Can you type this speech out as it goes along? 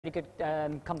Good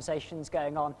conversations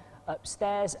going on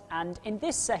upstairs, and in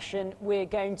this session we're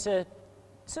going to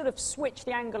sort of switch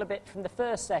the angle a bit from the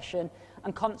first session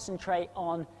and concentrate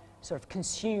on sort of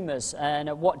consumers and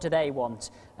what do they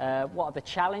want, what are the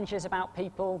challenges about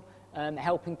people,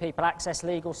 helping people access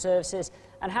legal services,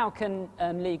 and how can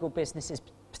legal businesses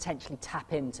potentially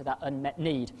tap into that unmet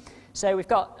need. So we've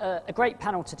got a great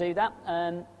panel to do that.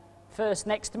 First,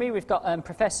 next to me, we've got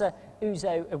Professor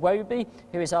Uzo Iwobi,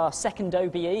 who is our second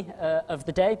OBE of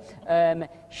the day.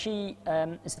 She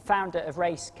is the founder of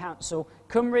Race Council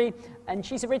Cymru, and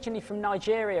she's originally from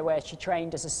Nigeria, where she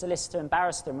trained as a solicitor and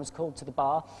barrister and was called to the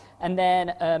bar, and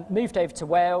then moved over to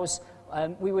Wales.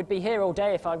 We would be here all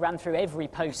day if I ran through every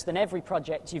post and every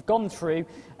project you've gone through,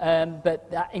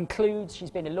 but that includes, she's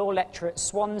been a law lecturer at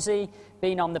Swansea,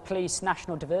 been on the police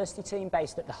national diversity team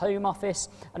based at the Home Office,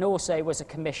 and also was a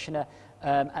commissioner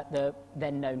at the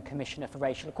then-known Commissioner for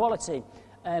Racial Equality.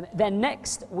 Then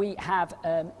next we have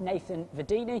Nathan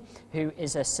Verdini, who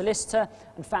is a solicitor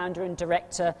and founder and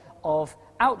director of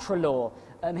Outra Law.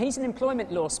 He's an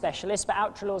employment law specialist, but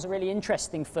Outra Law is a really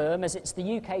interesting firm as it's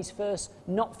the UK's first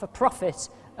not-for-profit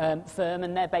firm,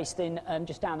 and they're based in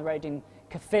just down the road in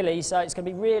Caerphilly, so it's going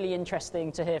to be really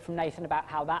interesting to hear from Nathan about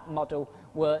how that model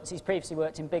works. He's previously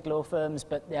worked in big law firms,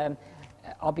 but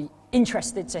I'll be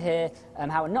interested to hear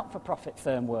how a not-for-profit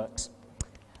firm works.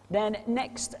 Then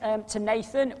next to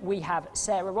Nathan, we have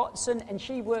Sarah Watson, and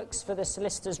she works for the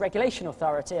Solicitors Regulation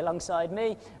Authority alongside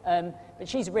me, but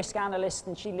she's a risk analyst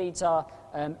and she leads our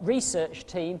research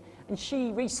team, and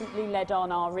she recently led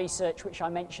on our research, which I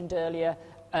mentioned earlier,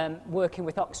 working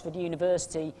with Oxford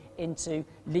University into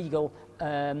legal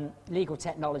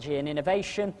technology and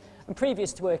innovation. And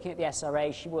previous to working at the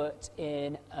SRA, she worked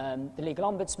in the Legal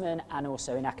Ombudsman and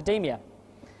also in academia.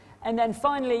 And then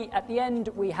finally, at the end,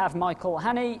 we have Michael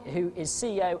Hannay, who is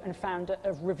CEO and founder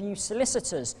of Review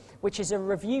Solicitors, which is a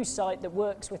review site that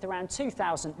works with around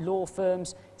 2,000 law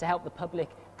firms to help the public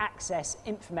access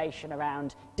information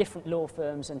around different law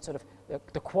firms and sort of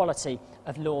the quality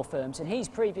of law firms. And he's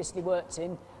previously worked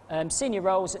in senior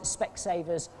roles at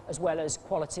Specsavers as well as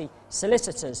Quality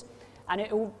Solicitors. And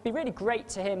it will be really great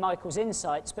to hear Michael's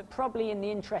insights, but probably in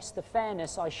the interest of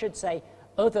fairness, I should say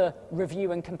other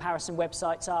review and comparison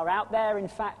websites are out there. In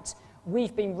fact,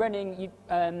 we've been running,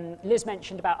 Liz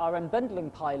mentioned about our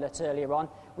unbundling pilot earlier on.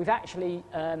 We've actually,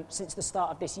 since the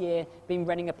start of this year, been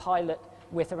running a pilot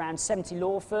with around 70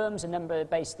 law firms, a number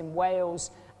based in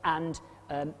Wales, and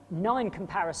 9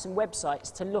 comparison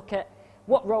websites to look at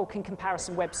what role can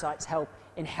comparison websites help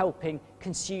in helping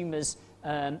consumers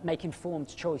make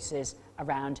informed choices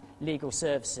around legal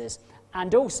services.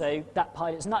 And also, that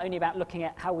pilot is not only about looking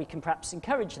at how we can perhaps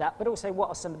encourage that, but also what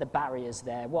are some of the barriers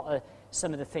there? What are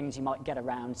some of the things you might get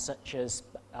around, such as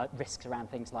risks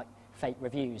around things like fake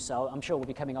reviews? So I'm sure we'll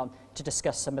be coming on to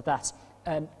discuss some of that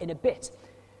in a bit.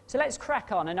 So let's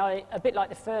crack on. And a bit like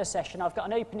the first session, I've got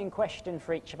an opening question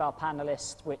for each of our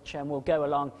panellists, which we'll go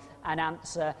along and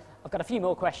answer. I've got a few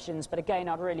more questions, but again,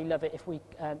 I'd really love it if we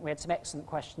had some excellent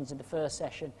questions in the first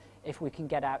session, if we can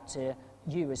get out to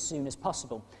you as soon as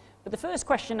possible. But the first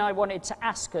question I wanted to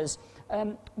ask us,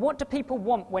 what do people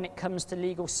want when it comes to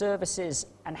legal services,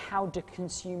 and how do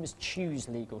consumers choose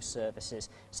legal services?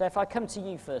 So if I come to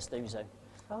you first, Uzo.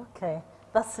 Okay,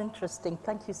 that's interesting.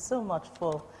 Thank you so much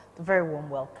for the very warm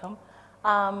welcome.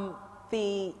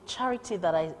 The charity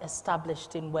that I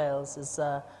established in Wales is,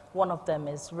 one of them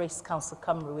is Race Council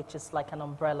Cymru, which is like an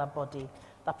umbrella body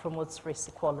that promotes race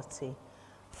equality.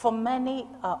 For many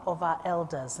of our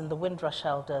elders, and the Windrush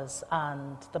elders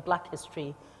and the Black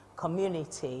history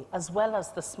community, as well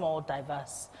as the small,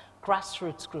 diverse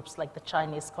grassroots groups like the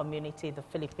Chinese community, the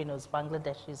Filipinos,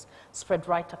 Bangladeshis, spread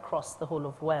right across the whole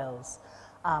of Wales,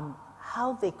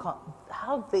 how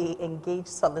they engage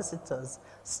solicitors,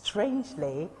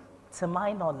 strangely, to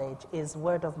my knowledge, is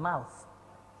word of mouth.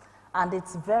 And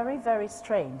it's very, very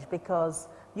strange, because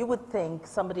you would think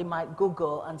somebody might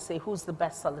Google and say, who's the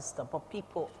best solicitor? But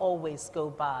people always go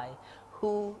by,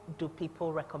 who do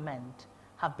people recommend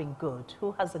have been good?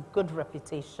 Who has a good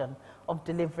reputation of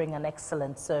delivering an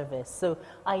excellent service? So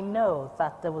I know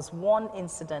that there was one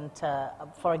incident,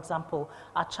 for example,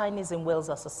 our Chinese in Wales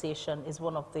Association is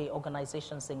one of the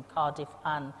organizations in Cardiff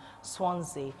and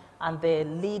Swansea, and their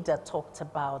leader talked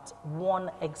about one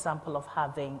example of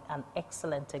having an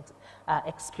excellent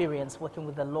experience working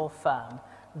with a law firm.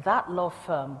 That law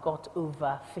firm got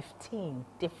over 15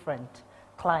 different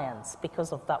clients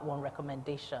because of that one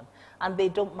recommendation. And they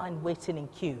don't mind waiting in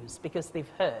queues because they've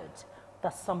heard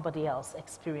that somebody else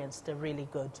experienced a really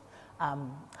good,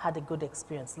 had a good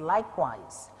experience.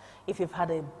 Likewise, if you've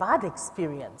had a bad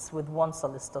experience with one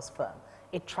solicitor's firm,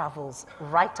 it travels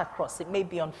right across. It may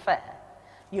be unfair.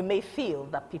 You may feel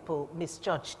that people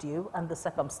misjudged you and the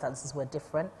circumstances were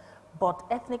different, but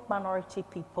ethnic minority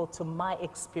people, to my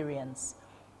experience,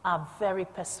 are very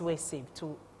persuasive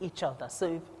to each other.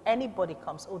 So if anybody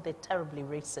comes, oh, they're terribly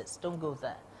racist, don't go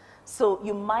there. So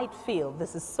you might feel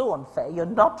this is so unfair. You're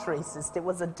not racist. It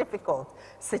was a difficult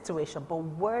situation, but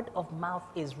word of mouth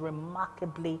is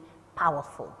remarkably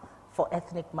powerful for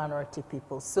ethnic minority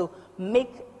people. So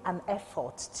make an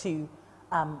effort to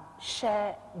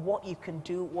share what you can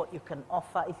do, what you can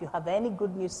offer. If you have any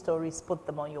good news stories, put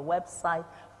them on your website,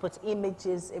 put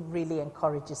images. It really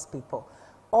encourages people.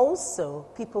 Also,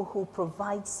 people who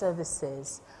provide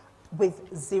services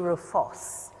with zero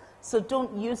fuss. So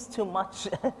don't use too much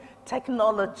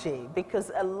technology,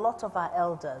 because a lot of our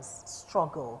elders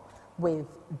struggle with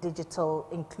digital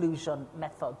inclusion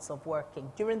methods of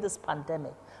working. During this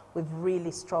pandemic, we've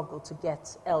really struggled to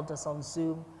get elders on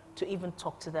Zoom, to even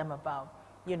talk to them about,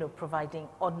 providing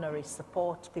ordinary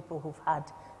support. People who've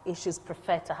had issues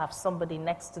prefer to have somebody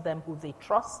next to them who they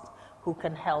trust, who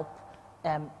can help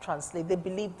translate. They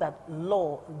believe that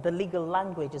the legal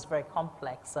language is very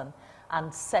complex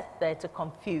and set there to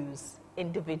confuse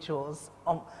individuals,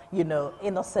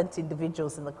 innocent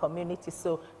individuals in the community.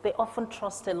 So they often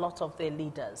trust a lot of their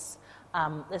leaders,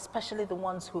 especially the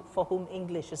ones for whom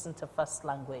English isn't a first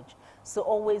language. So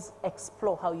always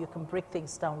explore how you can break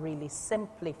things down really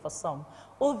simply for some.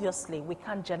 Obviously, we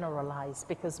can't generalize,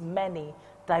 because many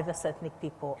diverse ethnic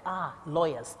people are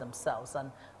lawyers themselves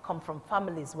and come from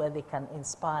families where they can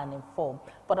inspire and inform.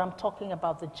 But I'm talking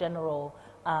about the general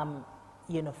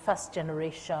first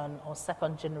generation or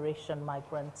second generation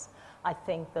migrants. I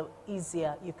think the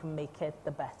easier you can make it,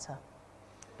 the better.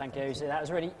 Thank you. So that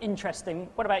was really interesting.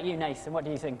 What about you, Nathan? What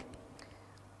do you think?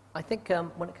 I think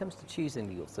when it comes to choosing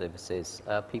legal services,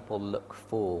 people look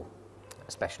for,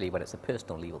 especially when it's a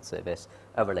personal legal service,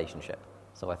 a relationship.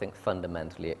 So I think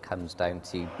fundamentally it comes down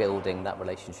to building that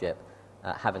relationship,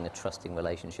 having a trusting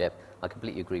relationship. I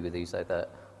completely agree with you, so that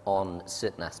on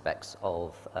certain aspects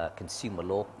of consumer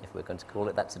law, if we're going to call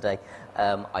it that today,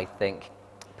 I think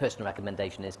personal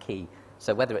recommendation is key.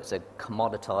 So whether it's a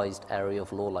commoditized area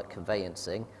of law like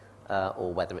conveyancing,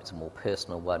 or whether it's a more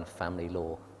personal one, family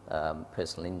law,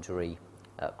 personal injury,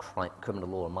 criminal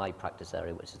law in my practice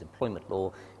area, which is employment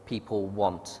law, people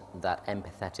want that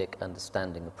empathetic,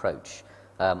 understanding approach.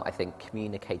 I think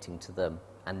communicating to them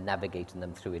and navigating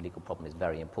them through a legal problem is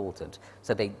very important.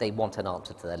 So they want an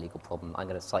answer to their legal problem. I'm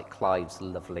going to cite Clive's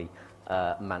lovely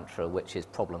mantra, which is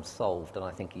problem solved, and I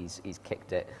think he's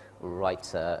kicked it right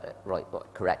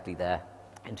correctly there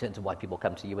in terms of why people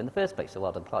come to you in the first place. So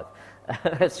well done, Clive.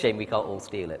 It's a shame we can't all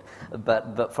steal it.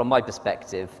 But from my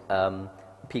perspective,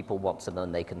 people want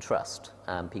someone they can trust.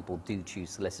 People do choose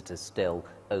solicitors still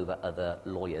over other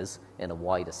lawyers in a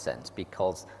wider sense,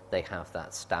 because they have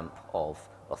that stamp of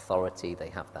authority, they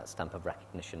have that stamp of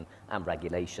recognition and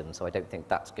regulation. So I don't think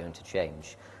that's going to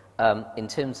change. In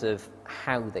terms of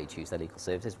how they choose their legal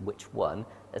services, which one,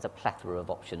 there's a plethora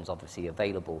of options obviously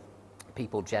available.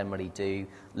 People generally do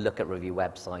look at review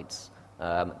websites,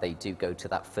 they do go to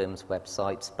that firm's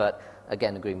websites, but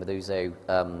again, agreeing with Uzo,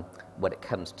 when it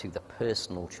comes to the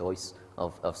personal choice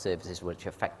of services which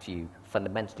affect you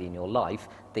fundamentally in your life,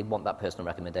 they want that personal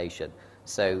recommendation.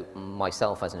 So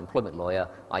myself as an employment lawyer,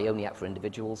 I only act for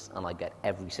individuals, and I get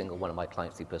every single one of my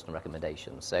clients through personal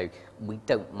recommendations. So we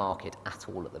don't market at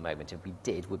all at the moment. If we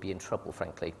did, we'd be in trouble,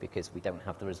 frankly, because we don't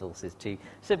have the resources to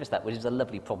service that, which is a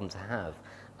lovely problem to have.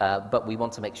 But we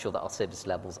want to make sure that our service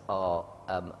levels are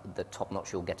the top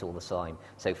notch you'll get all the time.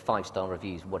 So 5-star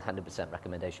reviews, 100%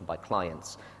 recommendation by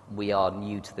clients. We are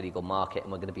new to the legal market,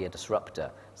 and we're going to be a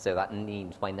disruptor. So that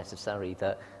means by necessary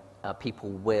that people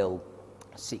will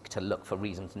seek to look for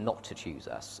reasons not to choose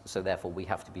us. So therefore we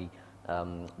have to be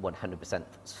 100%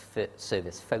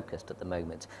 service focused at the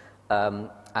moment.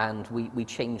 And we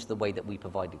change the way that we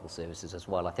provide legal services as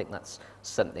well. I think that's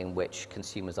something which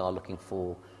consumers are looking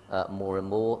for more and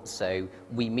more. So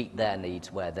we meet their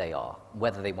needs where they are.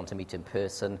 Whether they want to meet in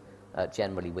person,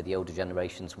 generally with the older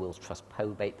generations, wills, trust,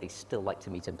 probate, they still like to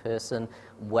meet in person.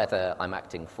 Whether I'm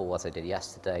acting for, as I did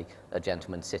yesterday, a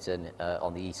gentleman sitting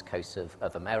on the east coast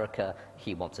of America,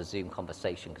 he wants a Zoom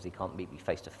conversation because he can't meet me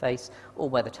face to face, or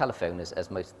whether telephone,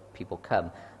 as most people come.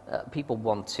 People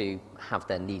want to have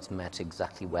their needs met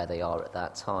exactly where they are at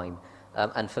that time.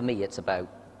 And for me, it's about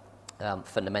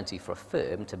fundamentally for a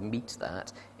firm to meet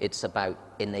that, it's about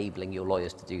enabling your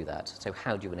lawyers to do that. So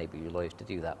how do you enable your lawyers to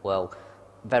do that? Well,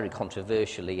 very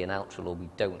controversially, in ultra law, we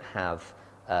don't have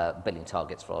billing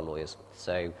targets for our lawyers.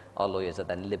 So our lawyers are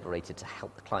then liberated to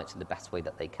help the clients in the best way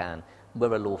that they can.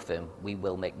 We're a law firm. We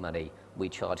will make money. We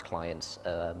charge clients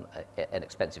an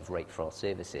expensive rate for our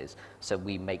services. So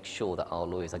we make sure that our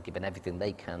lawyers are given everything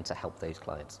they can to help those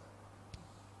clients.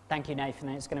 Thank you, Nathan.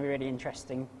 It's going to be really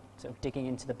interesting sort of digging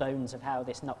into the bones of how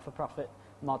this not-for-profit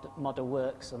model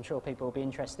works. I'm sure people will be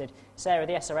interested. Sarah,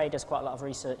 the SRA does quite a lot of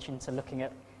research into looking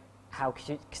at how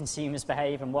consumers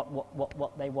behave and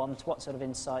what they want. What sort of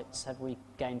insights have we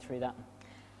gained through that?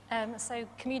 So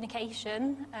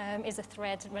communication is a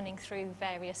thread running through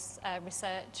various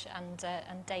research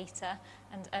and data,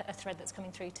 and a thread that's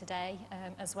coming through today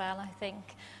as well, I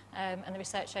think. And the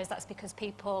research shows that's because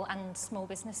people and small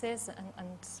businesses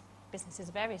and businesses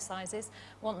of various sizes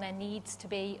want their needs to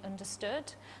be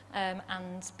understood,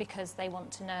 and because they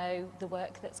want to know the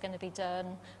work that's going to be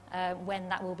done, when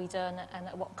that will be done and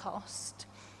at what cost.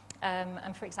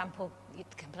 And for example, the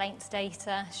complaints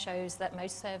data shows that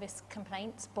most service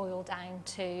complaints boil down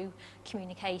to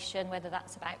communication, whether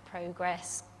that's about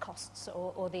progress, costs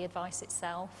or the advice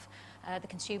itself. The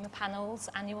Consumer Panel's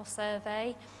annual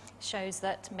survey shows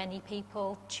that many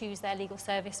people choose their legal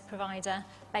service provider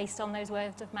based on those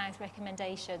word-of-mouth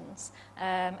recommendations,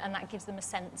 and that gives them a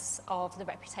sense of the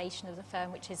reputation of the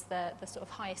firm, which is the sort of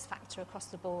highest factor across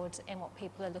the board in what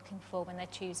people are looking for when they're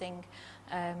choosing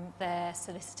their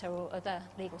solicitor or other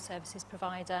legal services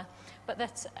provider. But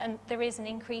there is an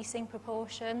increasing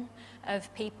proportion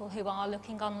of people who are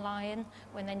looking online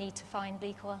when they need to find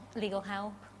legal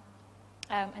help.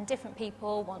 And different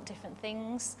people want different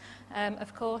things,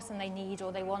 of course, and they need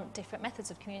or they want different methods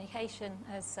of communication,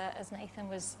 as Nathan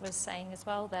was saying as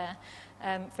well there.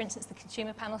 For instance, the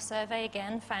Consumer Panel survey,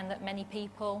 again, found that many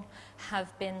people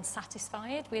have been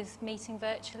satisfied with meeting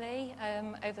virtually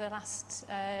over the last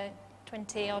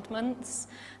 20-odd months,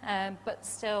 but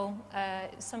still,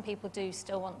 some people do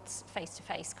still want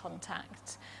face-to-face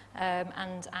contact.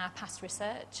 And our past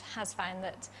research has found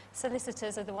that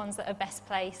solicitors are the ones that are best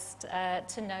placed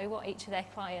to know what each of their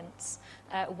clients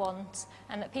want,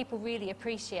 and that people really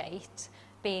appreciate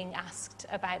being asked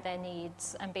about their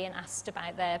needs and being asked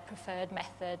about their preferred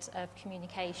method of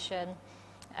communication.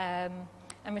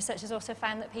 And research has also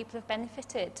found that people have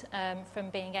benefited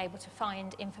from being able to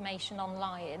find information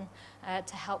online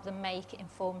to help them make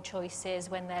informed choices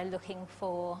when they're looking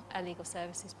for a legal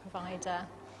services provider.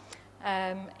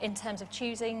 In terms of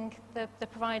choosing the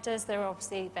providers, there are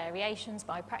obviously variations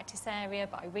by practice area,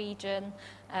 by region.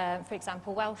 For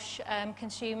example, Welsh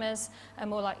consumers are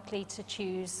more likely to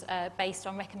choose based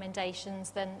on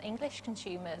recommendations than English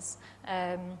consumers.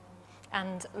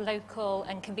 And local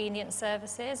and convenient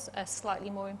services are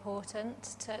slightly more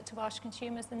important to Welsh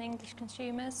consumers than English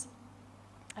consumers.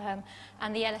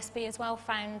 And the LSB as well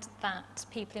found that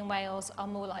people in Wales are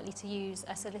more likely to use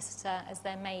a solicitor as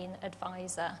their main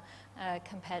advisor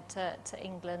compared to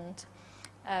England.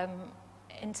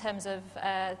 In terms of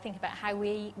thinking about how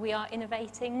we are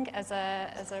innovating as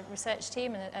a research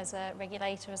team and as a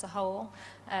regulator as a whole,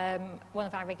 one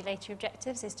of our regulatory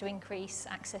objectives is to increase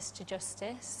access to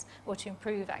justice, or to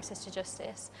improve access to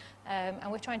justice,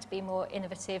 and we're trying to be more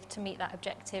innovative to meet that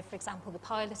objective. For example, the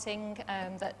piloting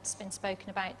that's been spoken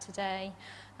about today,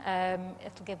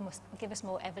 it'll give us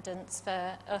more evidence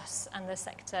for us and the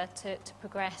sector to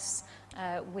progress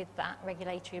with that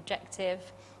regulatory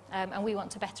objective. And we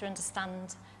want to better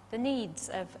understand the needs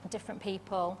of different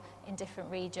people in different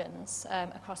regions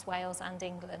across Wales and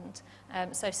England.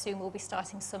 So soon we'll be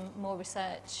starting some more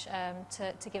research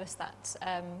to give us that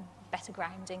better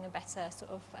grounding, a better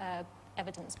sort of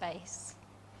evidence base.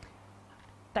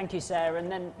 Thank you, Sarah.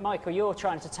 And then, Michael, you're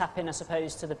trying to tap in, I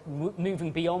suppose, to the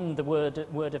moving beyond the word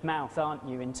of mouth, aren't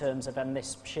you, in terms of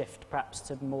this shift perhaps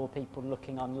to more people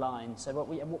looking online. So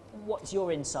what's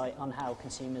your insight on how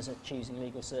consumers are choosing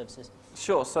legal services?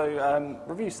 Sure. So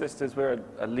Review Solicitors, we're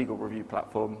a legal review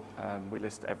platform. We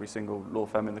list every single law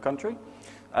firm in the country.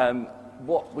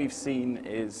 What we've seen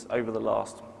is over the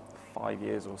last 5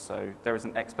 years or so, there is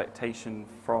an expectation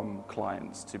from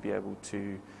clients to be able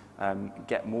to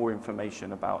get more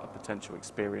information about a potential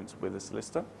experience with a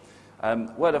solicitor.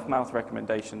 Word of mouth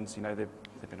recommendations,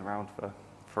 they've been around for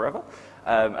forever,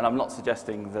 and I'm not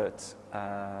suggesting that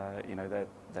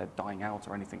they're dying out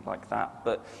or anything like that.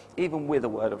 But even with a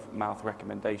word of mouth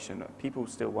recommendation, people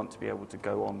still want to be able to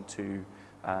go on to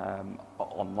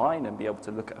online and be able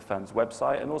to look at a firm's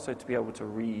website, and also to be able to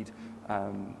read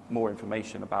more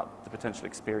information about the potential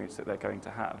experience that they're going to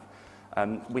have.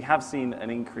 We have seen an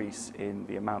increase in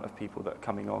the amount of people that are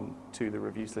coming on to the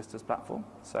Review Solicitors platform.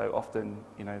 So often,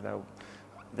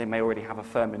 they may already have a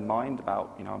firm in mind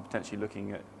about, I'm potentially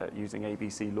looking at using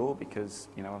ABC Law because,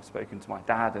 I've spoken to my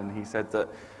dad and he said that,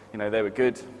 they were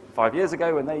good 5 years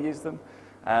ago when they used them.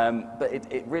 But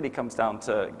it really comes down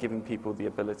to giving people the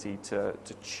ability to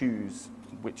choose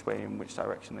which way and which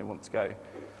direction they want to go.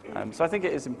 So I think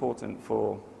it is important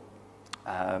for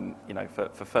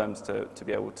firms to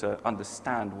be able to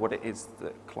understand what it is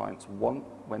that clients want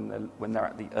when they're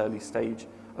at the early stage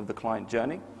of the client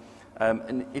journey.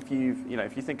 And if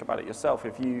you think about it yourself,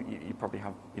 if you probably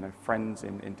have friends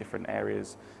in different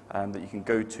areas that you can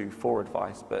go to for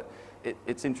advice, but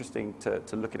it's interesting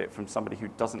to look at it from somebody who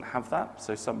doesn't have that.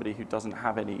 So somebody who doesn't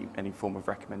have any form of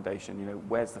recommendation.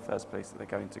 Where's the first place that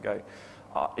they're going to go?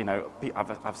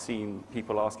 I've seen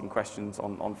people asking questions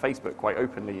on Facebook quite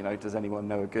openly. Does anyone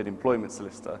know a good employment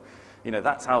solicitor?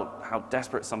 That's how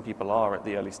desperate some people are at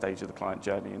the early stage of the client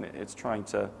journey, and it's trying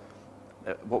to.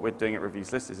 What we're doing at Review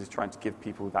Solicitors is trying to give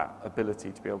people that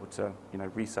ability to be able to,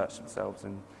 research themselves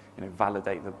and,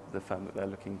 validate the firm that they're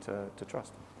looking to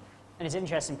trust. And it's an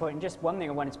interesting point. And just one thing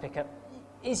I wanted to pick up,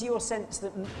 is your sense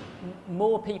that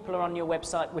more people are on your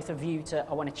website with a view to,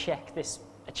 I want to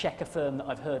check a firm that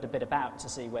I've heard a bit about to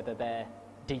see whether they're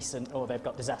decent or they've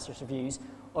got disastrous reviews,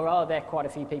 or are there quite a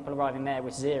few people arriving there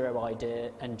with zero idea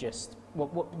and just,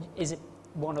 what is it?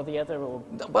 One or the other, or?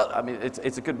 Well, I mean,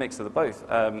 it's a good mix of the both.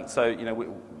 So,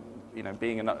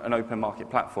 being an open market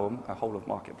platform, a whole of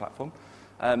market platform,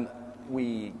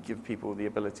 we give people the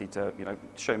ability to,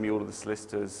 show me all of the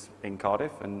solicitors in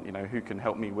Cardiff and, who can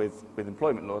help me with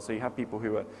employment law. So you have people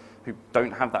who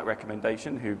don't have that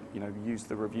recommendation, who, use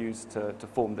the reviews to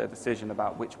form their decision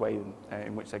about which way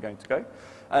in which they're going to go.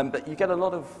 But you get a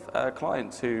lot of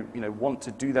clients who, want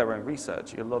to do their own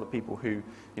research. You get a lot of people who,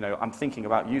 I'm thinking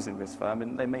about using this firm,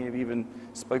 and they may have even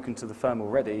spoken to the firm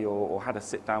already or had a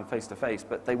sit down face to face,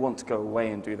 but they want to go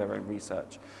away and do their own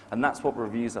research. And that's what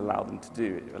reviews allow them to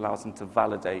do. It allows them to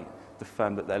validate the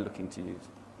firm that they're looking to use.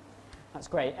 That's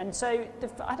great. And so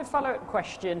I had a follow-up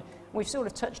question. We've sort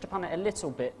of touched upon it a little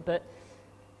bit, but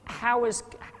how is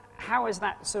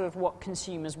that sort of what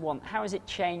consumers want? How has it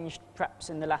changed perhaps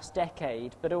in the last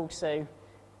decade, but also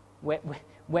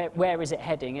where is it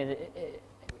heading?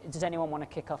 Does anyone want to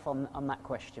kick off on that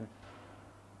question?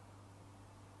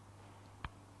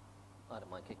 I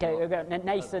don't mind kicking off.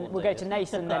 Nathan, we'll go to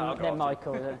Nathan, then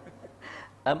Michael.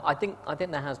 I think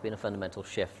there has been a fundamental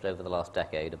shift over the last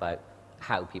decade about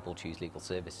how people choose legal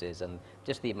services and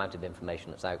just the amount of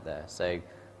information that's out there. So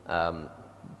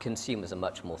consumers are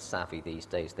much more savvy these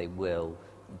days. They will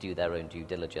do their own due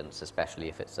diligence, especially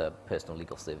if it's a personal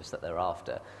legal service that they're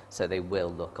after. So they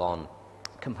will look on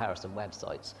comparison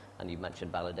websites. And you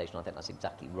mentioned validation. I think that's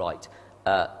exactly right.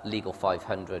 Legal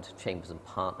 500, Chambers and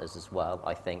Partners as well,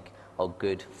 I think, are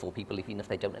good for people, even if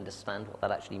they don't understand what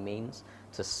that actually means,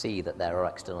 to see that there are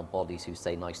external bodies who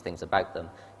say nice things about them.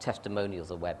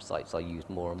 Testimonials of websites are used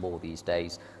more and more these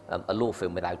days. A law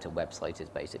firm without a website is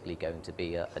basically going to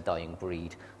be a dying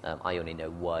breed. I only know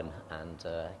one, and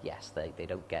yes, they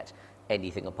don't get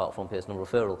anything apart from personal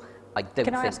referral.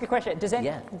 Can I ask a question?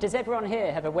 Does everyone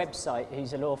here have a website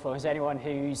who's a law firm? Is there anyone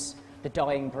who's the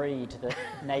dying breed that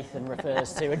Nathan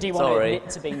refers to? Or do you want to admit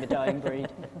to being the dying breed?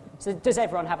 So does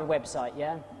everyone have a website,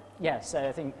 yeah? Yeah, so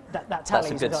I think that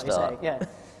tallies with what you're saying. Yeah.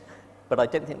 But I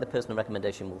don't think the personal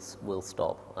recommendation will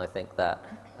stop. I think that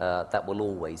that will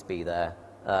always be there.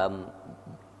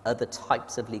 Other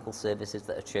types of legal services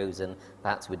that are chosen,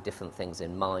 perhaps with different things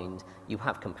in mind. You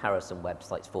have comparison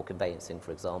websites for conveyancing,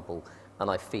 for example, and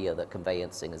I fear that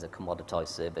conveyancing is a commoditized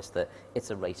service, that it's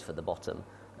a race for the bottom.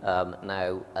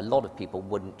 Now, a lot of people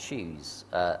wouldn't choose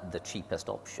the cheapest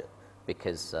option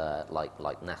because, like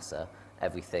NASA,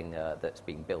 everything that's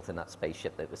being built in that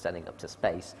spaceship that we're sending up to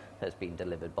space has been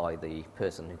delivered by the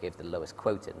person who gave the lowest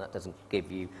quote in. That doesn't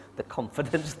give you the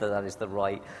confidence that that is the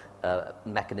right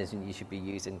mechanism you should be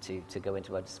using to go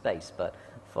into outer space. But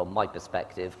from my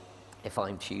perspective, if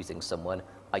I'm choosing someone,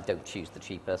 I don't choose the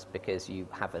cheapest because you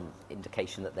have an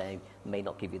indication that they may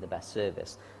not give you the best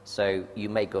service. So you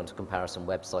may go onto a comparison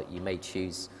website, you may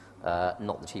choose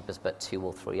not the cheapest, but 2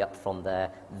 or 3 up from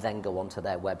there, then go onto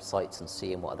their websites and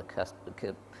see what other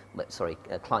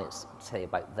clients say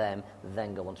about them,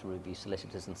 then go onto Review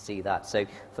Solicitors and see that. So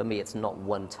for me, it's not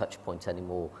one touch point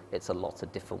anymore, it's a lot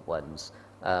of different ones.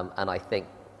 And I think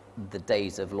the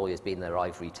days of lawyers being in their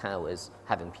ivory towers,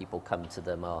 having people come to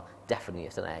them, are definitely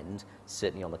at an end,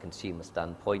 certainly on the consumer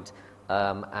standpoint.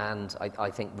 And I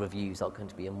think reviews are going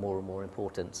to be of more and more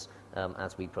importance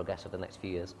as we progress over the next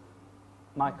few years.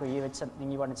 Michael, you had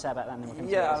something you wanted to say about that? And then we'll come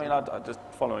to Yeah, yours. I mean, I just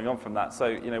following on from that. So,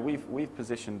 you know, we've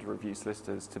positioned review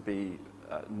solicitors to be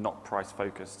not price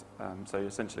focused. So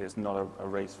essentially, it's not a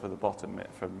race for the bottom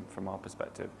from our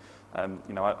perspective.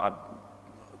 You know, I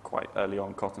quite early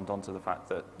on cottoned onto the fact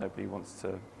that nobody wants to,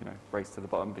 you know, race to the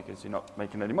bottom because you're not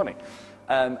making any money.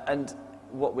 And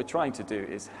what we're trying to do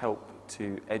is help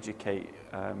to educate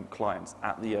clients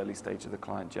at the early stage of the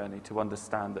client journey to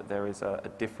understand that there is a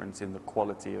difference in the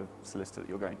quality of solicitor that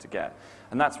you're going to get.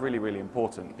 And that's really, really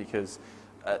important because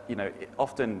you know,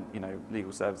 often, you know,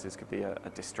 legal services could be a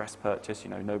distress purchase.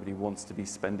 You know, nobody wants to be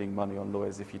spending money on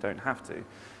lawyers if you don't have to.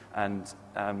 And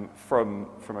from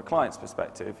a client's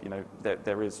perspective, you know,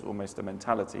 there is almost a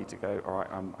mentality to go, all right,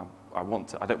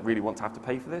 I don't really want to have to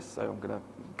pay for this, so I'm going to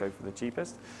go for the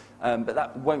cheapest. But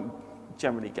that won't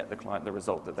generally get the client the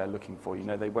result that they're looking for. You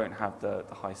know, they won't have the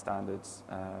high standards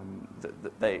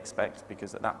that they expect,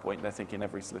 because at that point they're thinking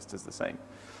every solicitor's the same.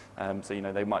 So, you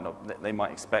know, they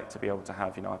might expect to be able to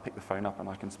have, you know, I pick the phone up and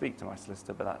I can speak to my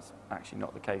solicitor, but that's actually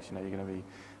not the case. You know, you're going to be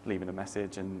leaving a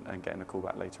message and getting a call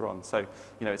back later on. So,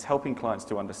 you know, it's helping clients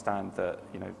to understand that,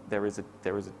 you know, there is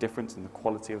a difference in the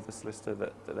quality of the solicitor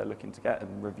that they're looking to get,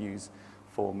 and reviews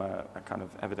form a kind of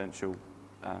evidential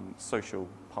social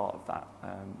part of that,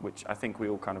 which I think we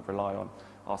all kind of rely on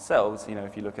ourselves. You know,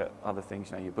 if you look at other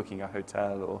things, you know, you're booking a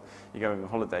hotel or you're going on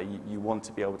holiday, you want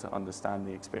to be able to understand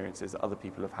the experiences that other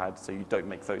people have had so you don't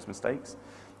make those mistakes.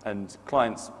 And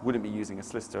clients wouldn't be using a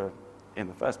solicitor in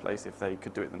the first place if they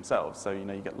could do it themselves. So, you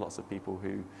know, you get lots of people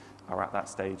who are at that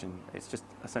stage, and it's just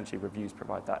essentially reviews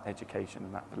provide that education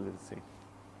and that validity.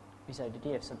 So, did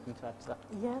you have something to add to that?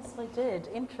 Yes, I did.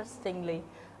 Interestingly,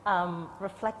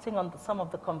 reflecting on some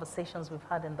of the conversations we've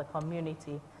had in the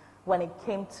community, when it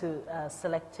came to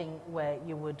selecting where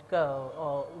you would go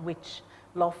or which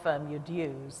law firm you'd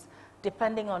use,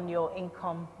 depending on your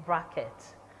income bracket,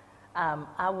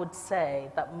 I would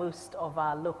say that most of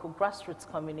our local grassroots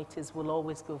communities will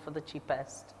always go for the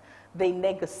cheapest. They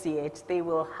negotiate, they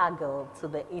will haggle to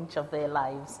the inch of their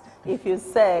lives. If you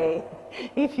say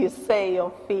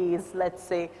your fee is, let's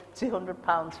say,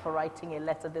 £200 for writing a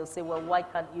letter, they'll say, well, why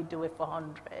can't you do it for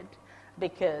 100?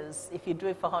 Because if you do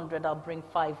it for 100, I'll bring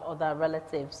 5 other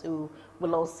relatives who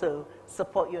will also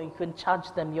support you, and you can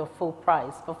charge them your full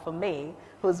price. But for me,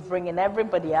 who's bringing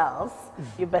everybody else,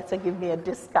 you better give me a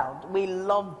discount. We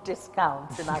love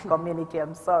discounts in our community,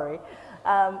 I'm sorry.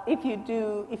 If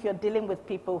you're dealing with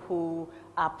people who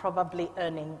are probably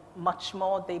earning much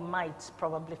more, they might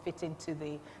probably fit into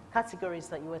the categories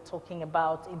that you were talking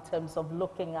about in terms of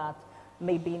looking at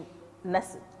maybe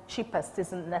cheapest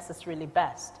isn't necessarily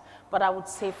best. But I would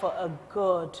say for a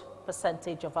good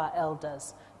percentage of our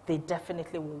elders, they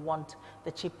definitely will want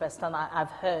the cheapest. And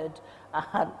I've heard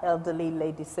an elderly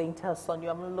lady saying to her son, you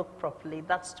haven't looked properly,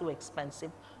 that's too expensive.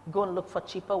 Go and look for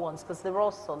cheaper ones, because they're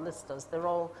all solicitors. They're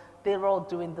all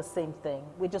doing the same thing.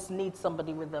 We just need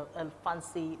somebody with a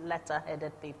fancy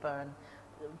letter-headed paper and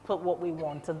put what we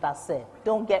want, and that's it.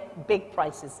 Don't get big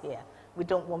prices here. We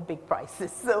don't want big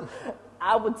prices. So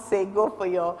I would say go for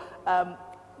your,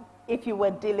 if you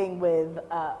were dealing with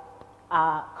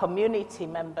our community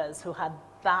members who had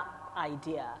that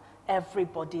idea,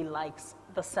 everybody likes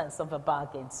the sense of a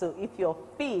bargain. So if your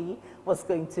fee was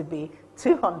going to be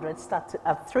 200, start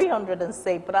at 300 and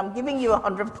say, but I'm giving you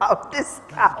 £100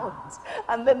 discount.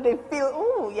 And then they feel,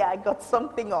 oh yeah, I got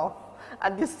something off,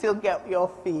 and you still get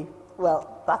your fee.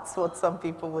 Well, that's what some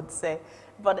people would say.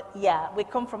 But yeah, we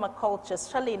come from a culture,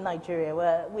 especially in Nigeria,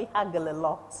 where we haggle a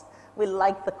lot. We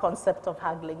like the concept of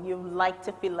haggling. You like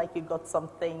to feel like you got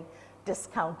something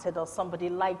discounted, or somebody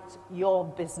liked your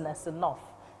business enough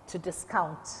to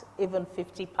discount even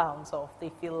 £50 off.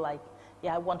 They feel like,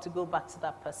 yeah, I want to go back to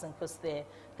that person because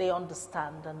they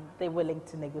understand and they're willing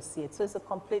to negotiate. So it's a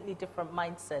completely different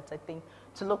mindset, I think,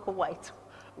 to look at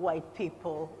white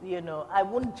people. You know, I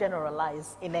wouldn't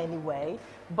generalize in any way,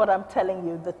 but I'm telling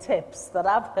you the tips that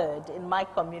I've heard in my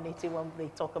community when they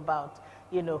talk about,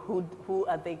 you know, who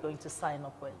are they going to sign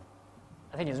up with.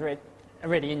 I think it's a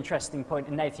really interesting point,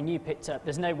 and Nathan, you picked up,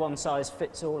 there's no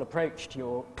one-size-fits-all approach to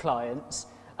your clients.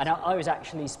 And I was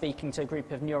actually speaking to a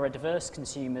group of neurodiverse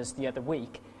consumers the other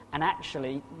week, and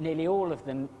actually nearly all of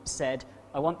them said,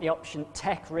 I want the option,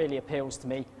 tech really appeals to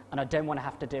me, and I don't want to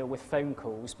have to deal with phone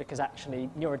calls, because actually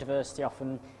neurodiversity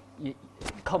often,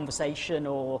 conversation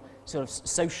or sort of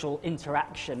social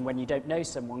interaction when you don't know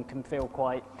someone can feel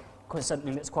quite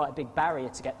something that's quite a big barrier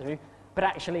to get through. But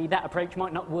actually that approach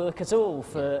might not work at all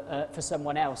for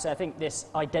someone else. So I think this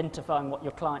identifying what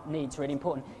your client needs is really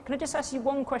important. Can I just ask you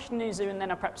one question, Nuzu, and then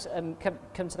I'll perhaps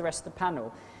come to the rest of the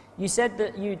panel. You said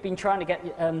that you'd been trying to get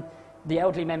the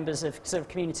elderly members of sort of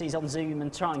communities on Zoom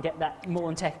and try and get that more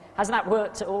on tech. Has that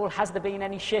worked at all? Has there been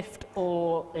any shift,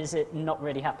 or is it not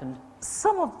really happened?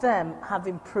 Some of them have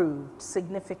improved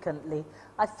significantly.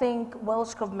 I think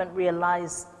Welsh Government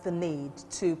realised the need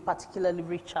to particularly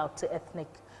reach out to ethnic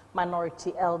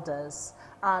minority elders.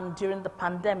 And during the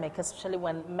pandemic, especially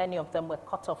when many of them were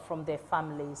cut off from their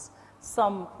families,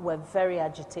 some were very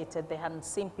agitated. They hadn't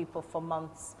seen people for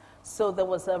months. So there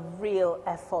was a real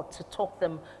effort to talk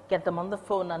them, get them on the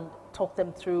phone and talk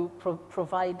them through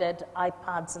provided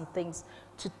iPads and things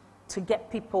to get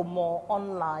people more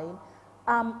online.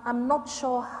 I'm not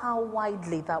sure how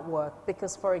widely that worked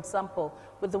because, for example,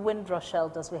 with the Windrush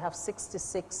Elders, we have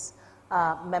 66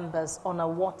 members on a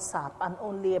WhatsApp and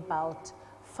only about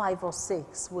 5 or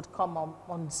 6 would come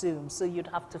on Zoom. So you'd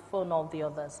have to phone all the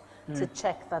others to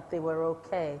check that they were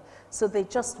okay. So they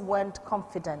just weren't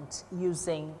confident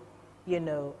using, you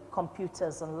know,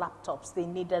 computers and laptops. They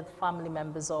needed family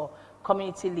members or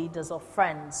community leaders or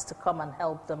friends to come and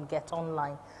help them get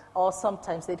online. Or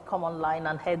sometimes they'd come online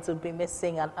and heads would be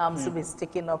missing and arms would be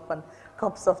sticking up and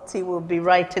cups of tea would be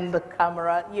right in the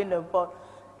camera, you know, but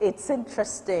it's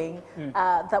interesting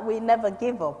that we never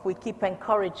give up. We keep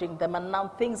encouraging them, and now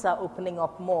things are opening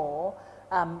up more.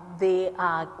 They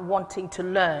are wanting to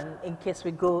learn in case we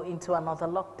go into another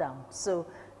lockdown. So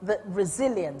the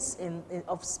resilience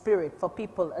of spirit for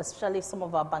people, especially some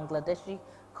of our Bangladeshi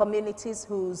communities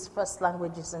whose first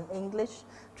language is in English,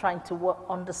 trying to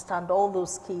understand all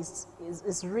those keys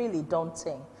is really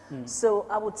daunting. So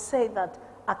I would say that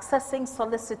accessing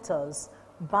solicitors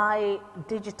by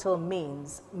digital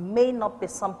means may not be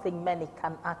something many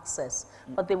can access,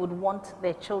 but they would want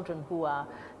their children who are,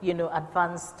 you know,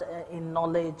 advanced in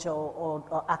knowledge or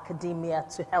academia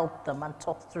to help them and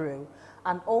talk through.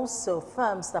 And also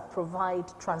firms that provide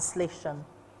translation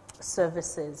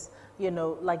services, you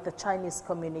know, like the Chinese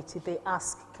community, they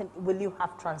ask, will you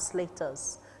have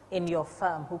translators in your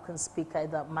firm who can speak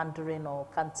either Mandarin or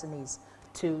Cantonese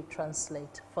to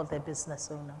translate for their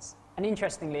business owners? And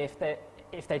interestingly,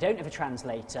 if they don't have a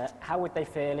translator, how would they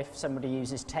feel if somebody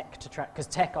uses tech to because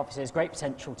tech obviously has great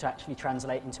potential to actually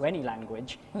translate into any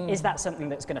language. Is that something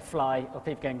that's going to fly, or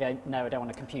people going to go, no, I don't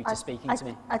want a computer speaking to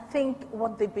me? I think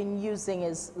what they've been using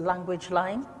is language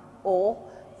line, or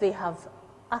they have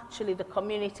actually, the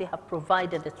community have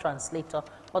provided a translator,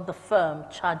 but the firm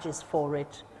charges for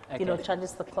it. Okay. You know,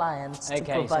 charges the clients to provide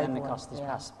one. Okay, so then the cost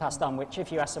is passed on, which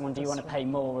if you ask someone, do you want to pay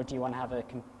more or do you want to have a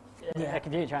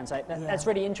computer translate? That's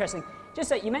really interesting. Just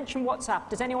so you mentioned WhatsApp.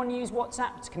 Does anyone use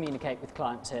WhatsApp to communicate with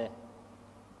clients here?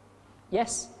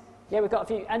 Yes? Yeah, we've got a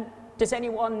few. And is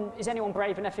anyone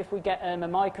brave enough if we get a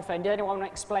microphone? Does anyone want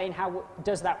to explain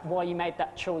why you made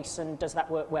that choice, and does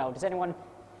that work well? Does anyone?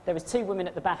 There was 2 women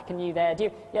at the back and you there. Do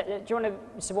you want to?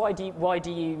 So why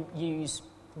do you use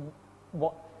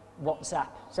WhatsApp?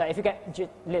 So if you get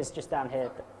Liz just down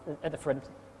here at the front.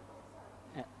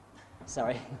 Yeah.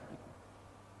 Sorry.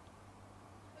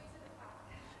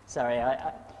 Sorry,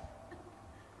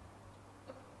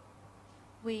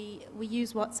 We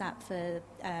use WhatsApp for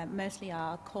mostly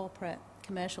our corporate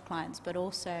commercial clients, but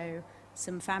also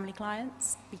some family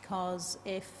clients, because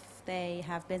if they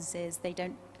have businesses, they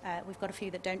don't. We've got a few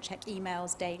that don't check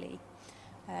emails daily.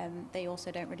 They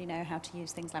also don't really know how to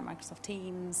use things like Microsoft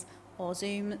Teams or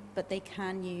Zoom, but they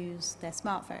can use their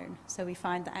smartphone. So we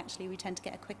find that actually we tend to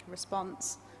get a quicker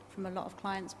response from a lot of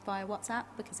clients via WhatsApp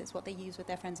because it's what they use with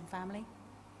their friends and family.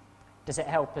 Does it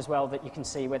help as well that you can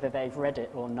see whether they've read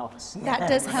it or not? That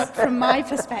does help from my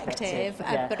perspective,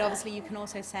 but obviously you can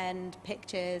also send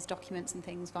pictures, documents and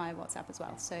things via WhatsApp as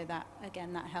well. So that,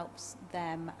 again, that helps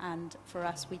them, and for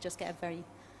us, we just get a very,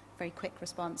 very quick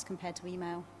response compared to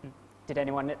email. Did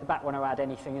anyone at the back want to add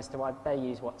anything as to why they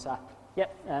use WhatsApp?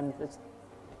 Yep.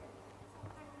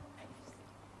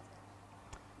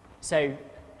 So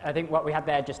I think what we had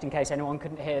there, just in case anyone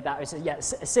couldn't hear that, is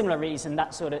a similar reason,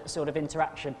 that sort of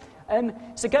interaction.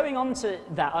 So going on to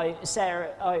that,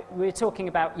 Sarah, we were talking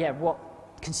about what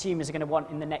consumers are going to want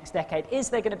in the next decade. Is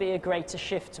there going to be a greater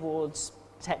shift towards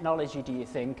technology, do you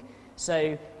think?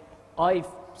 So I've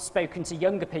spoken to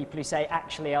younger people who say,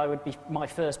 actually, my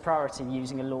first priority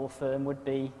using a law firm would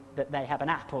be that they have an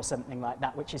app or something like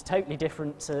that, which is totally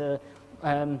different to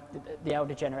the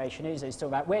elder generation who's talking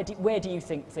about. Where do you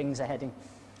think things are heading?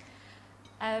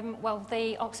 Well,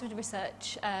 the Oxford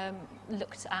research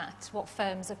looked at what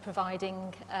firms are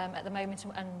providing at the moment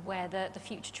and where the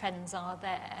future trends are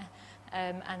there.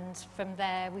 And from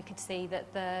there, we could see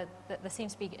that there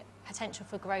seems to be potential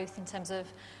for growth in terms of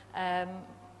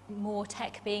more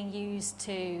tech being used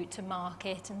to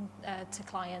market and to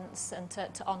clients and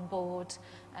to onboard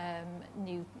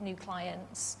new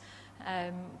clients.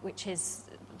 which is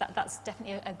that's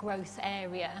definitely a growth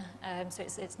area. So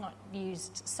it's not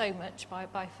used so much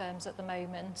by firms at the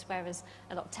moment, whereas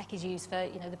a lot of tech is used for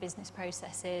the business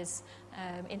processes,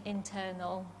 in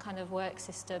internal kind of work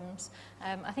systems.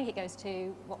 I think it goes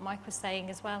to what Mike was saying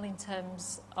as well in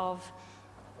terms of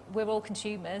we're all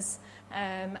consumers,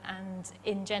 and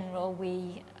in general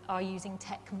we are using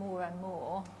tech more and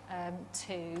more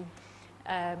to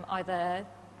either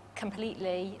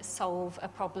completely solve a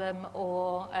problem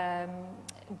or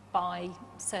buy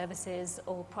services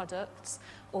or products,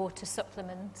 or to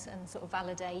supplement and sort of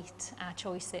validate our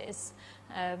choices.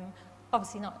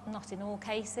 Obviously not in all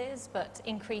cases, but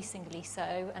increasingly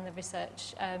so, and the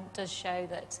research does show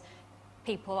that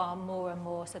people are more and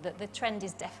more, so that the trend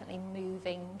is definitely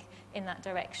moving in that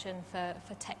direction for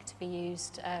tech to be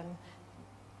used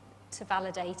to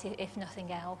validate it, if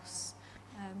nothing else.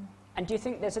 And do you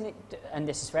think there's and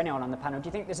this is for anyone on the panel, do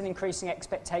you think there's an increasing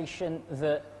expectation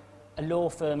that a law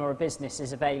firm or a business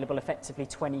is available effectively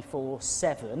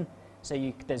 24/7?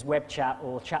 So there's web chat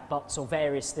or chatbots or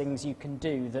various things you can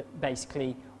do that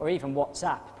basically, or even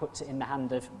WhatsApp puts it in the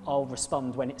hand of, I'll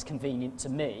respond when it's convenient to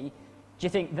me. Do you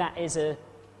think that is do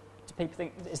people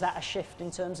think, is that a shift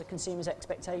in terms of consumers'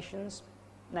 expectations?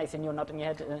 Nathan, you're nodding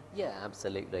your head. Yeah,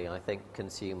 absolutely. I think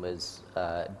consumers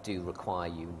do require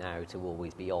you now to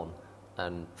always be on,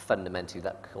 and fundamentally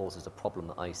that causes a problem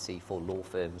that I see for law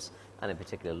firms, and in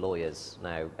particular lawyers.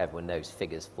 Now, everyone knows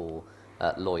figures for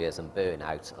lawyers and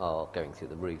burnout are going through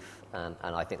the roof, and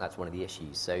I think that's one of the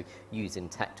issues. So using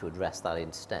tech to address that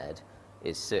instead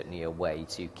is certainly a way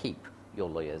to keep your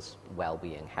lawyers'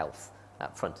 well-being, health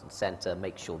at front and centre,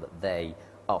 make sure that they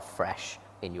are fresh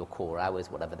in your core hours,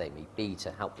 whatever they may be,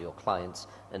 to help your clients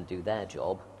and do their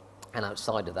job. And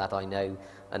outside of that, I know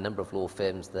a number of law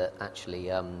firms that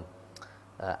actually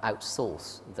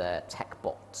outsource their tech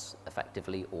bots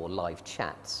effectively, or live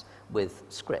chats, with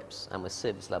scripts and with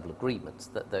service level agreements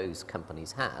that those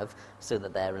companies have, so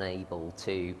that they're able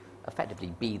to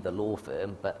effectively be the law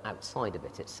firm but outside of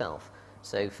it itself.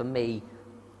 So for me,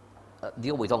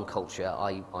 the always-on culture,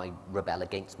 I rebel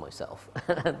against myself,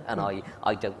 and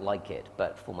I don't like it,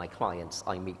 but for my clients,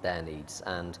 I meet their needs.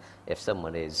 And if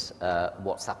someone is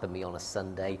WhatsApping me on a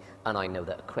Sunday, and I know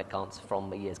that a quick answer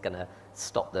from me is going to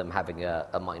stop them having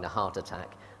a minor heart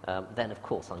attack, then of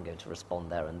course I'm going to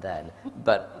respond there and then.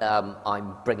 But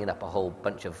I'm bringing up a whole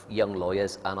bunch of young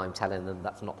lawyers, and I'm telling them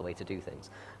that's not the way to do things.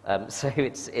 So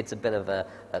it's a bit of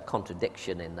a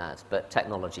contradiction in that, but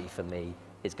technology for me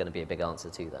is going to be a big answer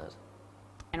to that.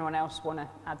 Anyone else want to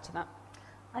add to that?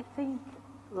 I think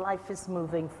life is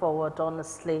moving forward,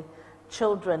 honestly.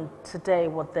 Children today,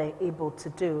 what they're able to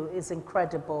do is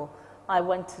incredible. I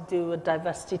went to do a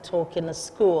diversity talk in a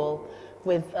school,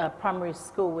 with a primary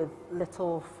school, with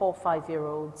little 4 or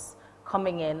 5-year-olds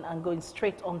coming in and going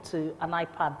straight onto an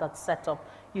iPad that's set up,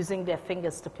 using their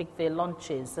fingers to pick their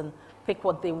lunches and pick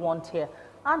what they want here.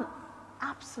 And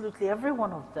absolutely every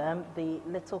one of them, the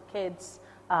little kids,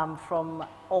 from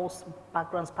all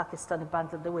backgrounds, Pakistani,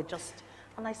 Bangladesh, they were just,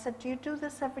 and I said, do you do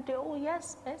this every day? Oh,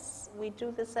 yes, we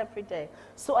do this every day.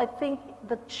 So I think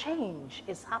the change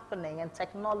is happening, and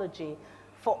technology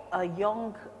for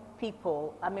young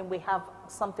people. I mean, we have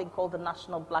something called the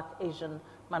National Black Asian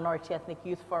Minority Ethnic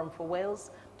Youth Forum for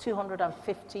Wales,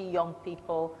 250 young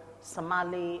people,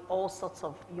 Somali, all sorts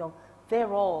of young,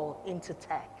 they're all into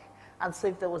tech. And so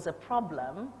if there was a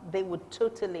problem, they would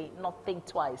totally not think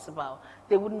twice about,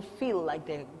 they wouldn't feel like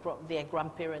their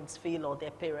grandparents feel, or their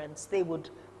parents. They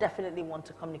would definitely want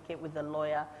to communicate with a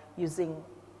lawyer using,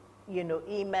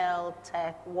 email,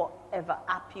 tech, whatever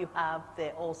app you have,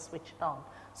 they're all switched on.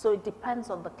 So it depends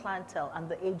on the clientele and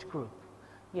the age group.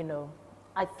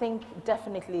 I think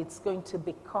definitely it's going to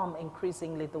become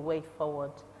increasingly the way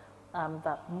forward.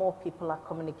 That more people are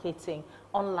communicating.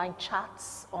 Online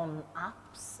chats on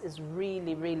apps is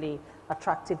really, really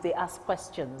attractive. They ask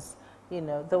questions.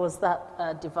 There was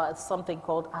that device, something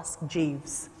called Ask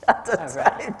Jeeves at the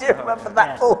time. Do you remember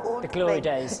that? Yes. The glory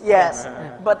days. Yes,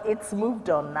 but it's moved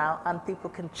on now, and people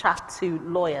can chat to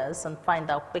lawyers and find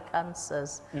out quick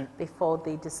answers before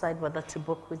they decide whether to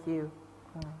book with you.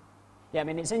 Yeah, I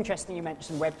mean, it's interesting you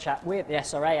mentioned web chat. We at the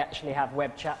SRA actually have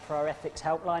web chat for our ethics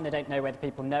helpline. I don't know whether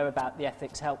people know about the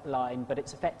ethics helpline, but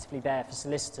it's effectively there for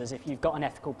solicitors. If you've got an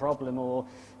ethical problem or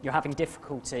you're having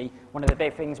difficulty, one of the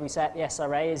big things we say at the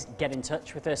SRA is get in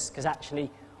touch with us, because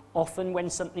actually often when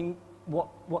something,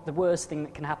 what the worst thing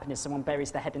that can happen is someone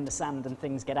buries their head in the sand and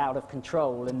things get out of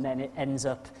control, and then it ends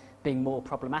up being more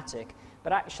problematic.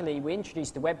 But actually we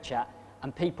introduced the web chat,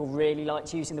 and people really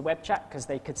liked using the web chat because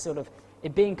they could sort of,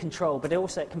 it be in control, but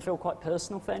also it can feel quite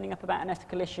personal phoning up about an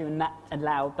ethical issue, and that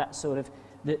allowed that sort of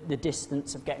the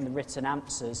distance of getting the written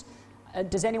answers.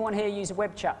 Does anyone here use a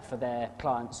web chat for their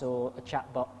clients or a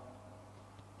chat bot?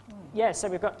 Yeah, so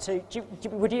we've got two.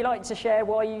 Would you like to share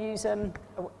why you use a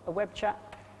web chat?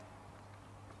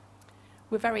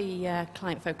 We're very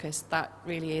client focused. That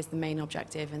really is the main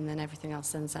objective, and then everything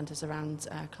else then centres around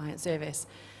client service.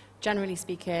 Generally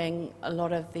speaking, a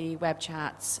lot of the web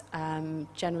chats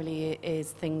generally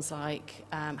is things like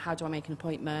how do I make an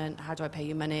appointment, how do I pay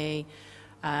you money,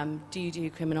 do you do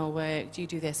criminal work, do you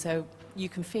do this? So you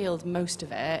can field most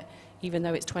of it, even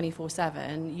though it's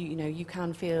 24/7, you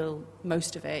can field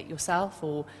most of it yourself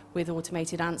or with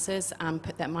automated answers and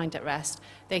put their mind at rest.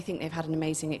 They think they've had an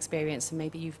amazing experience, and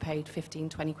maybe you've paid 15,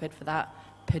 20 quid for that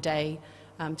per day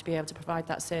to be able to provide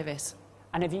that service.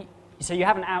 And so you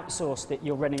haven't outsourced it,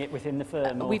 you're running it within the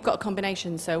firm? Or? We've got a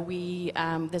combination. So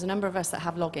there's a number of us that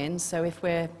have logins. So if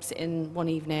we're sitting one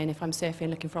evening, if I'm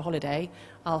surfing looking for a holiday,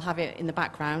 I'll have it in the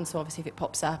background. So obviously if it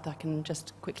pops up, I can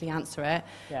just quickly answer it.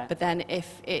 Yeah. But then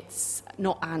if it's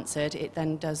not answered, it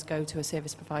then does go to a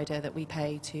service provider that we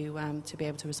pay to be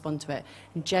able to respond to it.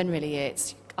 And generally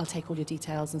it's, I'll take all your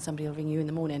details and somebody will ring you in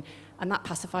the morning. And that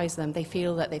pacifies them. They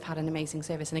feel that they've had an amazing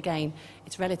service. And again,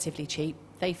 it's relatively cheap.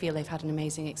 They feel they've had an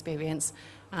amazing experience,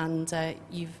 and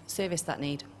you've serviced that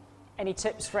need. Any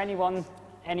tips for anyone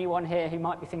here who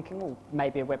might be thinking, well,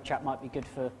 maybe a web chat might be good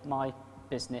for my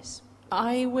business?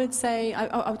 I would say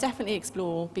I would definitely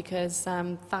explore, because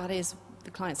that is the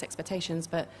client's expectations.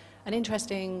 But an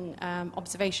interesting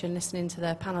observation listening to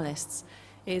the panellists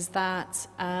is that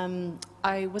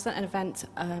I was at an event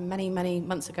many, many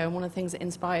months ago, and one of the things that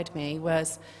inspired me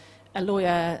was a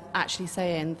lawyer actually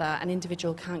saying that an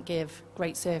individual can't give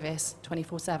great service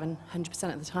 24/7,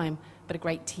 100% of the time, but a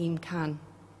great team can.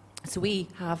 So we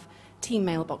have team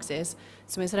mailboxes.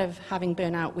 So instead of having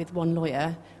burnout with one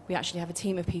lawyer, we actually have a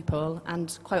team of people,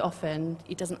 and quite often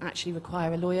it doesn't actually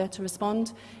require a lawyer to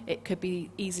respond. It could be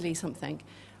easily something.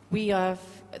 We have,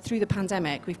 through the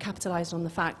pandemic, we've capitalised on the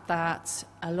fact that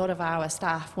a lot of our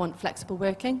staff want flexible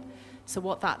working. So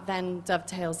what that then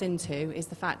dovetails into is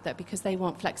the fact that because they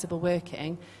want flexible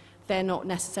working, they're not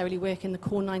necessarily working the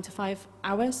core 9 to 5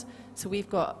 hours. So we've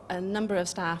got a number of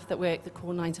staff that work the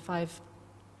core 9 to 5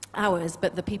 hours,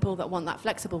 but the people that want that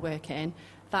flexible working,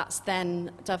 that's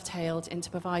then dovetailed into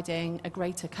providing a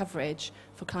greater coverage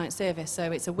for client service.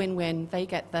 So it's a win-win. They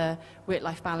get the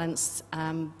work-life balance,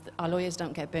 our lawyers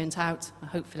don't get burnt out,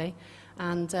 hopefully,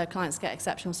 and clients get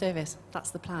exceptional service.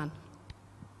 That's the plan.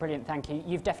 Brilliant, thank you.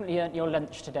 You've definitely earned your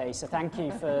lunch today, so thank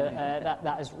you for that.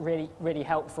 That is really, really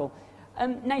helpful.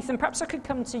 Nathan, perhaps I could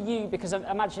come to you, because I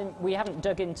imagine we haven't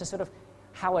dug into sort of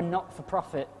how a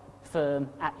not-for-profit firm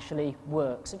actually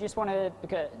works. I just want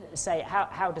to say,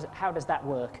 how does that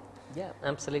work? Yeah,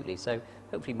 absolutely. So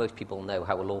hopefully most people know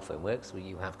how a law firm works. Well,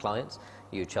 you have clients,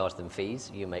 you charge them fees,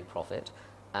 you make profit,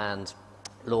 and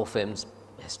law firms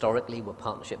historically were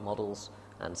partnership models,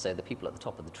 and so the people at the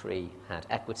top of the tree had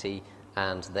equity,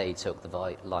 and they took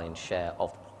the lion's share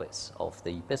of the profits of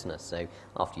the business. So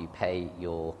after you pay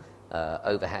your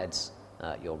overheads,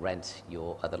 your rent,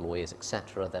 your other lawyers,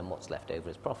 etc., then what's left over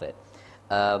is profit.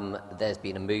 There's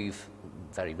been a move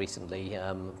very recently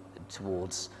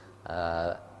towards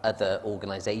other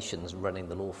organisations running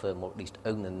the law firm, or at least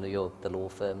owning the law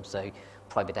firm, so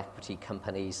private equity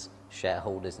companies,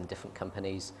 shareholders in different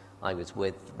companies. I was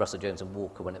with Russell Jones and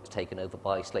Walker when it was taken over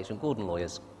by Slater and Gordon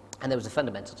lawyers, and there was a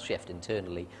fundamental shift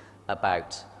internally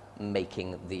about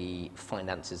making the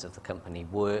finances of the company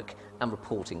work and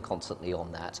reporting constantly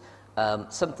on that.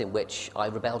 Something which I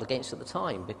rebelled against at the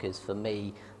time, because for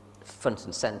me, front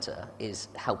and centre is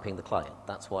helping the client.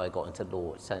 That's why I got into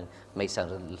law. It may sound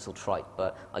a little trite,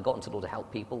 but I got into law to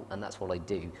help people, and that's what I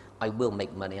do. I will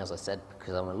make money, as I said,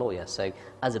 because I'm a lawyer. So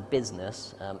as a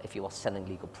business, if you are selling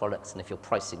legal products and if you're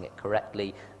pricing it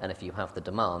correctly and if you have the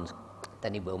demand,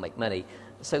 then you will make money.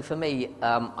 So for me,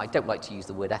 I don't like to use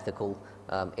the word ethical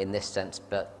in this sense,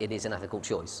 but it is an ethical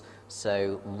choice.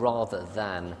 So rather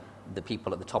than the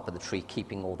people at the top of the tree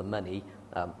keeping all the money,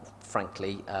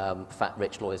 frankly, fat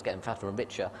rich lawyers getting fatter and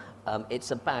richer,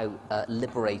 it's about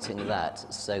liberating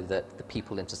that so that the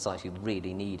people in society who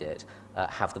really need it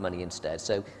have the money instead.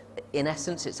 So in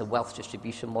essence, it's a wealth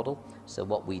distribution model. So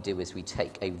what we do is we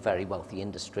take a very wealthy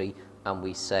industry and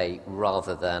we say,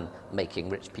 rather than making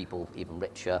rich people even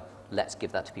richer, let's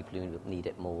give that to people who need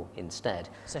it more instead.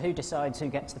 So who decides who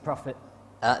gets the profit?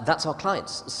 That's our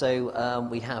clients. So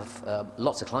we have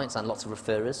lots of clients and lots of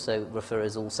referrers. So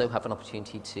referrers also have an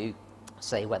opportunity to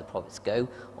say where the profits go.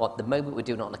 Or at the moment, we're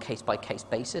doing it on a case-by-case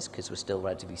basis because we're still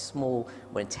relatively small.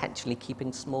 We're intentionally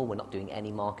keeping small. We're not doing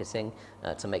any marketing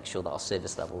to make sure that our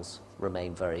service levels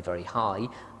remain very, very high.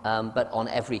 But on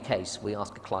every case, we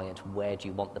ask a client, where do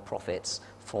you want the profits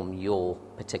from your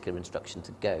particular instruction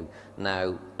to go?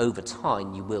 Now, over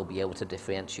time, you will be able to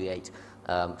differentiate.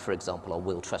 For example, our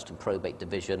will, trust and probate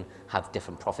division have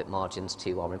different profit margins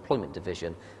to our employment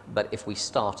division. But if we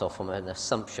start off from an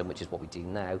assumption, which is what we do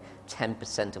now,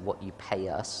 10% of what you pay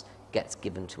us gets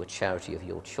given to a charity of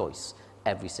your choice.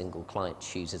 Every single client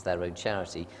chooses their own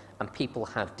charity, and people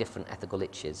have different ethical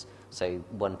itches. So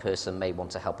one person may want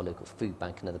to help a local food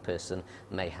bank, another person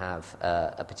may have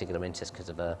a particular interest because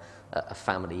of a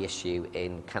family issue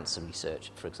in cancer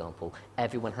research, for example.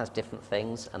 Everyone has different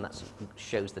things, and that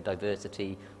shows the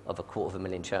diversity of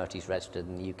 250,000 charities registered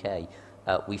in the UK.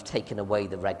 We've taken away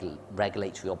the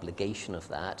regulatory obligation of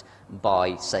that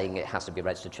by saying it has to be a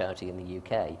registered charity in the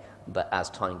UK. But as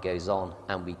time goes on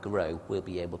and we grow, we'll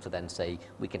be able to then say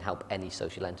we can help any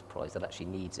social enterprise that actually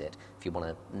needs it, if you want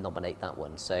to nominate that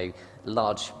one. So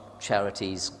large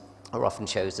charities are often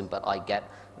chosen, but I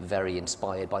get very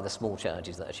inspired by the small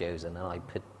charities that are chosen, and I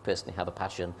personally have a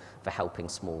passion for helping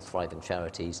small, thriving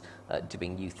charities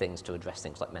doing new things to address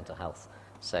things like mental health.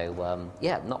 So,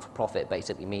 not-for-profit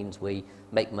basically means we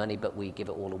make money, but we give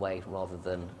it all away rather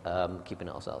than keeping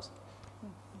it ourselves.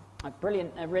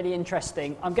 Brilliant, really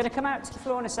interesting. I'm going to come out to the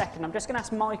floor in a second. I'm just going to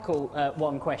ask Michael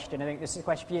one question. I think this is a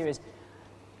question for you. Is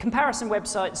comparison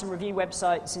websites and review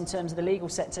websites in terms of the legal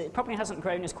sector, it probably hasn't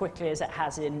grown as quickly as it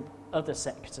has in other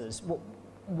sectors.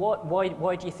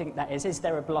 Why do you think that is? Is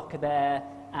there a blocker there,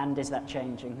 and is that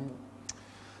changing?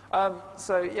 When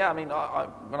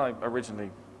I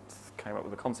originally came up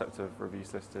with the concept of review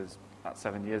solicitors about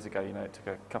 7 years ago, it took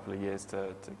a couple of years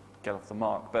to get off the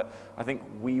mark. But I think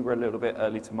we were a little bit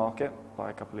early to market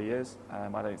by a couple of years.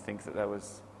 I don't think that there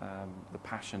was the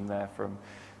passion there from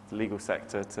the legal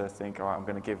sector to think, all right, I'm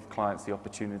going to give clients the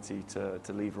opportunity to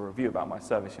leave a review about my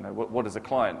service. What does a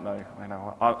client know?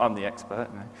 I'm the expert.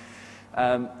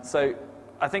 So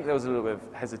I think there was a little bit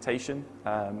of hesitation,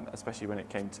 especially when it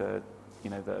came to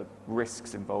the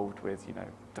risks involved with,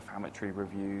 defamatory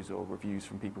reviews or reviews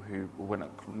from people who were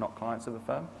not clients of the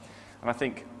firm. And I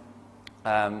think,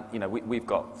 we've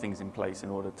got things in place in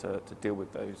order to deal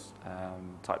with those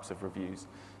types of reviews.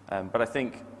 But I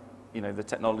think, the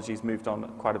technology's moved on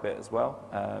quite a bit as well.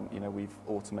 We've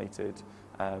automated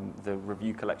the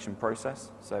review collection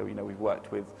process. So, we've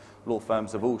worked with law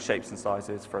firms of all shapes and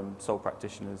sizes, from sole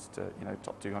practitioners to,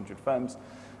 top 200 firms,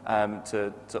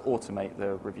 to automate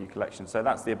the review collection. So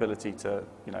that's the ability to,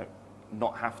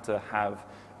 not have to have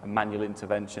a manual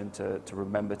intervention to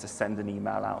remember to send an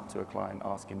email out to a client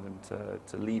asking them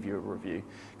to leave you a review.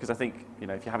 Because I think,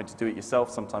 if you're having to do it yourself,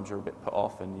 sometimes you're a bit put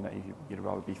off and, you'd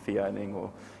rather be fee earning,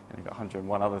 or you've got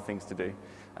 101 other things to do.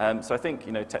 So I think,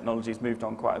 technology's moved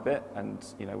on quite a bit, and,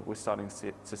 we're starting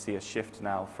to see a shift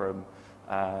now from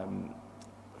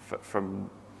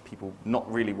people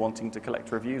not really wanting to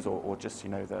collect reviews, or just,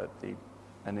 the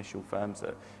initial firms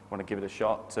that want to give it a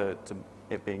shot, to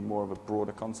it being more of a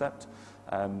broader concept.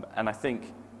 And I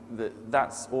think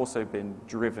that's also been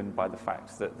driven by the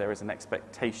fact that there is an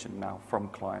expectation now from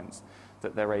clients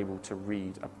that they're able to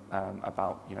read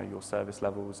about, your service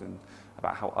levels, and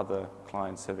about how other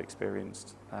clients have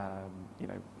experienced,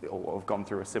 or have gone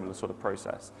through a similar sort of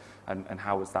process, and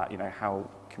how was that,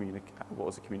 what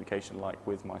was the communication like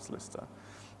with my solicitor.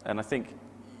 And I think,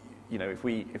 if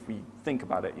we think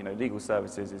about it, legal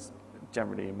services is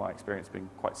generally, in my experience, been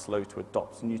quite slow to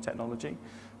adopt new technology.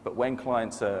 But when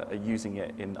clients are using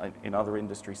it in other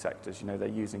industry sectors, they're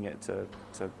using it to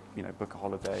book a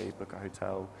holiday, book a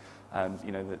hotel,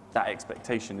 that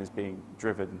expectation is being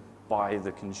driven by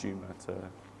the consumer to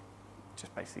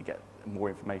just basically get more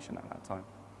information at that time.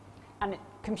 And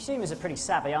consumers are pretty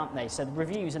savvy, aren't they? So the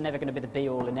reviews are never going to be the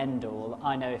be-all and end-all.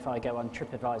 I know if I go on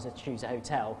TripAdvisor to choose a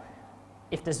hotel,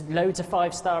 if there's loads of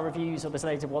 5-star reviews or there's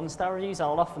loads of 1-star reviews,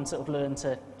 I'll often sort of learn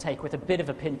to take with a bit of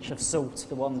a pinch of salt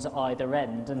the ones at either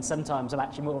end, and sometimes I'm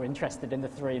actually more interested in the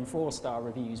 3- and 4-star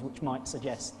reviews, which might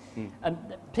suggest...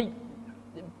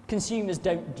 consumers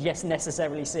don't just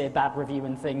necessarily see a bad review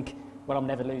and think, well, I'm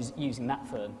never using that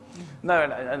firm. No,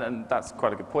 and that's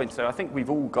quite a good point. So I think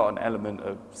we've all got an element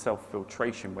of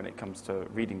self-filtration when it comes to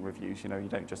reading reviews. You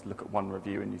don't just look at one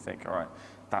review and you think, all right,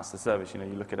 that's the service. You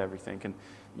look at everything. And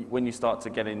when you start to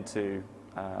get into,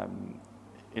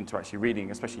 into actually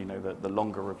reading, especially the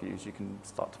longer reviews, you can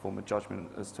start to form a judgment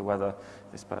as to whether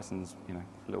this person's a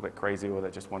little bit crazy or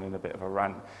they're just wanting a bit of a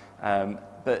rant.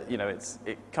 But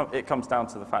it comes down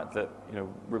to the fact that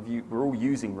we're all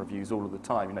using reviews all of the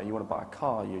time. You want to buy a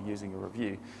car, you're using a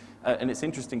review. And it's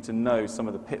interesting to know some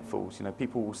of the pitfalls.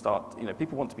 People will start.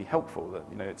 People want to be helpful.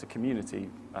 That it's a community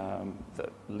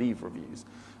that leave reviews,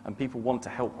 and people want to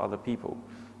help other people.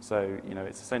 So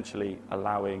it's essentially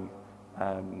allowing.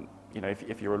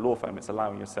 If you're a law firm, it's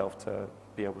allowing yourself to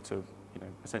be able to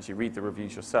essentially read the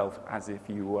reviews yourself as if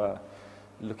you were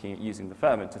looking at using the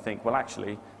firm, and to think, well,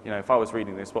 actually, if I was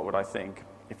reading this, what would I think?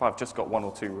 If I've just got 1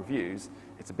 or 2 reviews,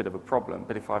 it's a bit of a problem.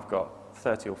 But if I've got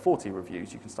 30 or 40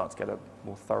 reviews, you can start to get a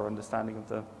more thorough understanding of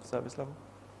the service level.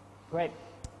 Great.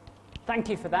 Thank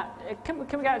you for that. Can we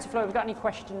go out to floor? Have we got any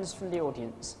questions from the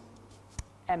audience?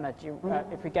 Emma, do you,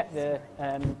 if we get the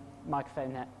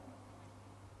microphone there.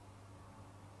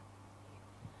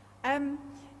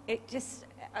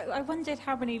 I wondered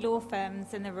how many law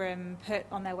firms in the room put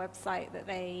on their website that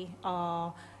they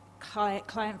are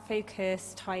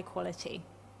client-focused, high quality.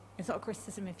 It's not a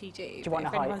criticism if you do. Do you want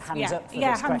to hands up for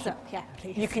this question? Hands up, yeah,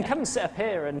 please. You can come and sit up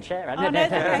here and share it. No.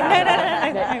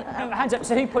 Hands up.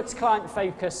 So who puts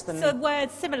client-focused? And So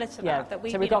words similar to that we,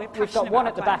 so we've got one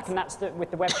at the back, and that's with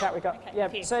the web chat. We've got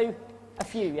so a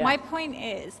few. Yeah. My point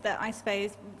is that I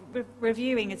suppose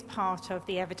reviewing is part of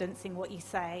the evidencing what you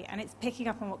say, and it's picking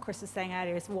up on what Chris was saying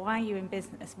earlier, is why are you in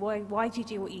business? Why do you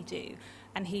do what you do,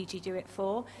 and who do you do it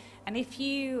for? And if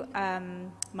you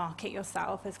market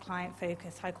yourself as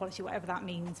client-focused, high quality, whatever that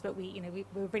means, but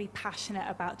we're really passionate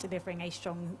about delivering a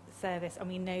strong service, and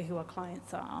we know who our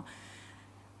clients are,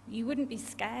 you wouldn't be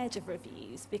scared of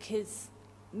reviews, because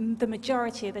the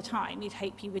majority of the time you'd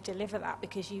hope you would deliver that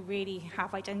because you really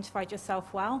have identified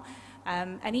yourself well.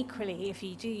 And equally, if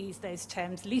you do use those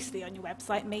terms loosely on your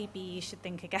website, maybe you should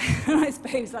think again. I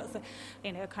suppose that's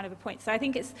a kind of a point. So I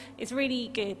think it's really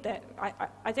good that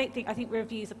I think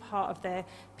reviews are part of the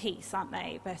piece, aren't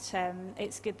they? But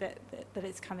it's good that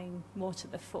it's coming more to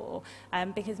the fore,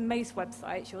 because most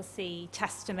websites you'll see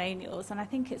testimonials, and I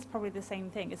think it's probably the same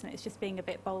thing, isn't it? It's just being a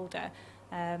bit bolder.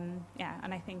 And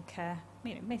I think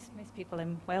most people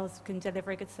in Wales can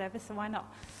deliver a good service, so why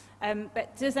not?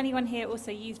 But does anyone here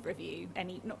also use review?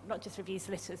 Not just review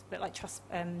solicitors, but like trust,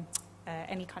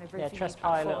 any kind of review? Yeah,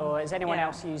 Trustpilot, or is anyone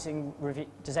else using review?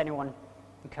 Does anyone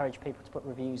encourage people to put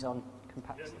reviews on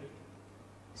comparison?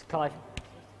 It's Clive.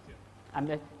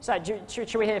 So,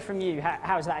 should we hear from you?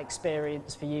 How's that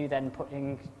experience for you then,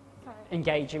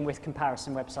 engaging with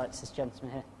comparison websites? This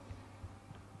gentleman here.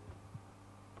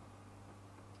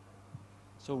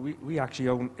 So we actually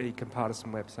own a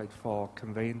comparison website for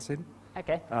conveyancing.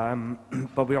 Okay.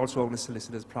 But we also own a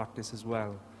solicitor's practice as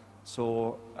well.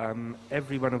 So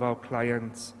every one of our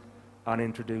clients and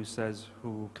introducers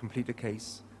who complete a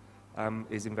case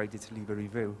is invited to leave a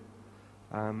review.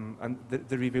 And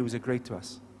the reviews are great to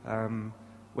us,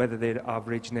 whether they're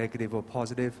average, negative or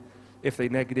positive. If they're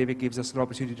negative, it gives us an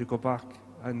opportunity to go back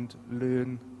and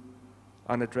learn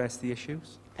and address the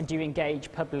issues. And do you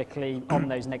engage publicly on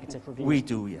those negative reviews? We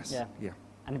do, yes. Yeah.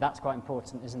 And that's quite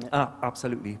important, isn't it?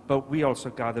 Absolutely. But we also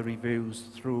gather reviews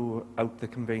throughout the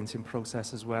conveyancing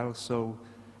process as well. So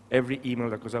every email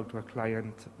that goes out to a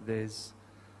client, there's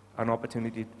an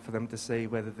opportunity for them to say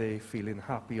whether they're feeling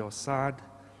happy or sad.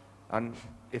 And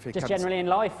if it just generally in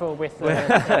life, or with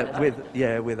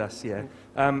with us, yeah.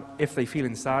 If they're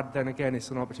feeling sad, then again,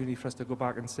 it's an opportunity for us to go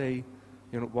back and say,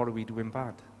 what are we doing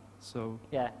bad? So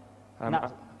yeah.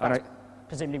 That's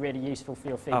presumably really useful for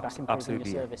your feedback, improving your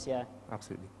service, yeah.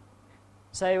 Absolutely.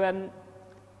 So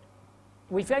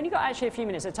we've only got actually a few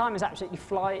minutes. The time has absolutely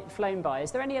flown by.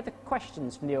 Is there any other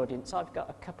questions from the audience? I've got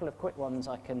a couple of quick ones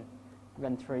I can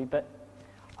run through, but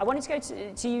I wanted to go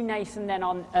to you, Nathan, then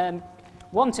on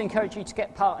want to encourage you to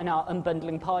get part in our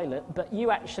unbundling pilot, but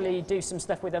you actually do some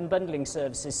stuff with unbundling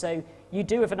services. So you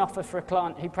do have an offer for a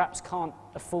client who perhaps can't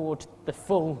afford the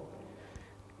full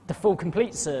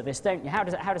complete service, don't you? How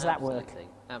does that work?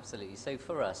 Absolutely. So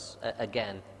for us,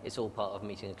 again, it's all part of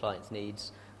meeting a client's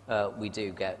needs. We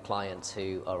do get clients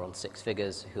who are on 6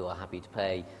 figures who are happy to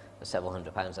pay several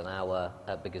 £100 an hour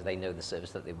because they know the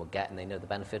service that they will get and they know the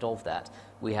benefit of that.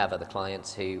 We have other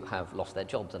clients who have lost their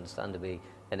jobs, understandably,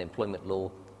 in employment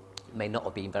law, may not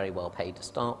have been very well paid to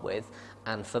start with,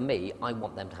 and for me, I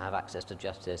want them to have access to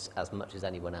justice as much as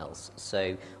anyone else.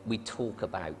 So we talk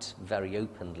about very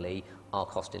openly our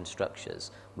costing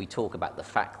structures. We talk about the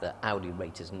fact that hourly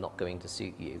rate is not going to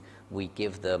suit you. We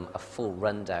give them a full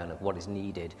rundown of what is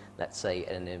needed, let's say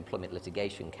in an employment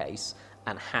litigation case,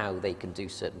 and how they can do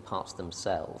certain parts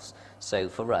themselves. So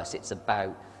for us, it's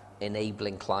about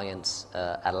enabling clients,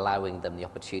 allowing them the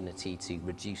opportunity to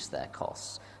reduce their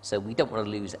costs. So we don't want to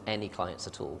lose any clients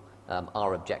at all.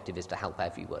 Our objective is to help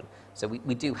everyone. So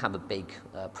we do have a big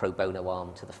pro bono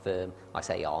arm to the firm. I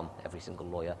say arm, every single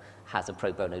lawyer has a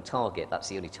pro bono target. That's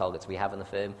the only targets we have in the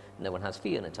firm. No one has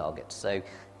fee earner targets. So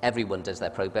everyone does their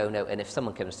pro bono, and if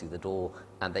someone comes through the door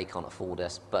and they can't afford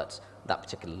us, but that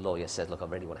particular lawyer says, look, I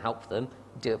really want to help them,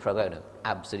 do it pro bono.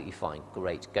 Absolutely fine.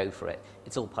 Great. Go for it.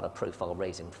 It's all part of profile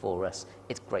raising for us.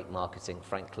 It's great marketing,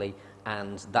 frankly,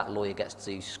 and that lawyer gets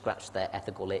to scratch their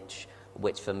ethical itch,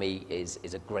 which for me is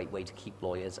a great way to keep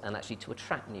lawyers and actually to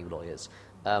attract new lawyers.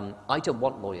 I don't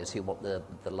want lawyers who want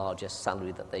the largest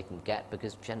salary that they can get,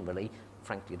 because generally,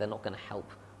 frankly, they're not going to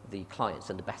help the clients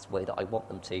in the best way that I want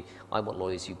them to. I want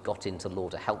lawyers who got into law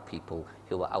to help people,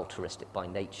 who are altruistic by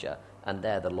nature, and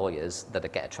they're the lawyers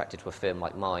that get attracted to a firm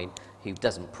like mine, who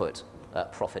doesn't put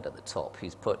profit at the top,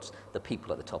 who's put the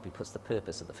people at the top, who puts the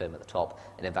purpose of the firm at the top,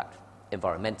 and in fact,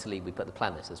 environmentally, we put the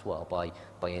planet as well by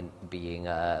being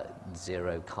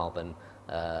zero carbon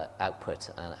output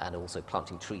and also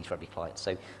planting trees for every client.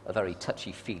 So a very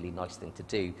touchy-feely, nice thing to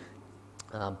do.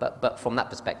 But from that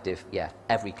perspective, yeah,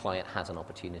 every client has an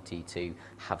opportunity to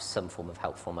have some form of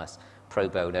help from us. Pro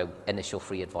bono, initial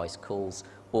free advice calls,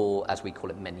 or as we call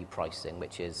it, menu pricing,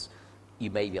 which is you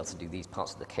may be able to do these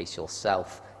parts of the case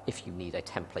yourself. If you need a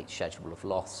template schedule of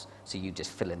loss, so you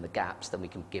just fill in the gaps, then we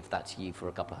can give that to you for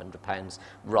a couple of £100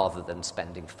 rather than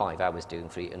spending 5 hours doing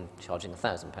for you and charging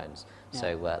 £1,000. Yeah.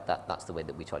 So that's the way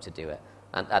that we try to do it.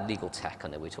 And legal tech, I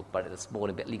know we talked about it this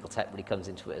morning, but legal tech really comes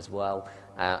into it as well.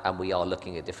 And we are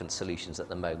looking at different solutions at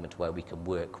the moment where we can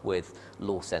work with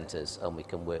law centres and we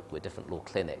can work with different law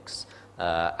clinics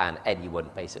and anyone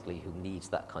basically who needs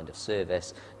that kind of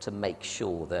service to make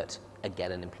sure that,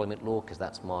 again, in employment law, because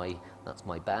that's my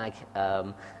bag,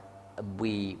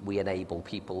 we enable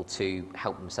people to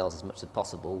help themselves as much as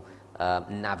possible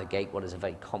navigate what is a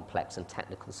very complex and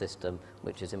technical system,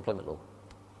 which is employment law.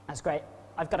 That's great.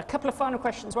 I've got a couple of final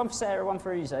questions, one for Sarah, one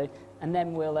for Uzo, and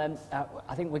then we'll,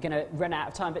 I think we're going to run out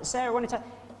of time. But Sarah, I wanted to,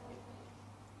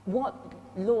 what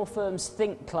law firms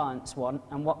think clients want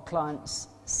and what clients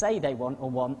say they want or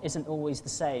want isn't always the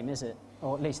same, is it?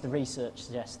 Or at least the research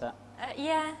suggests that.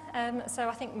 So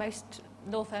I think most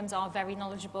law firms are very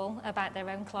knowledgeable about their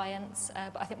own clients,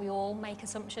 but I think we all make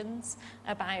assumptions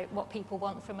about what people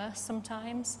want from us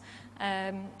sometimes.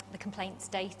 The complaints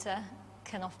data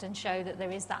can often show that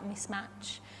there is that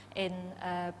mismatch in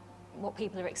what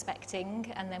people are expecting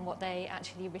and then what they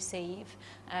actually receive,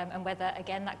 and whether,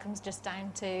 again, that comes just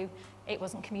down to it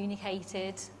wasn't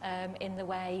communicated in the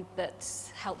way that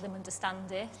helped them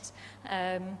understand it.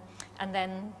 And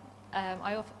then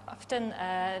I often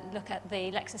look at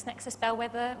the LexisNexis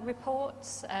Bellwether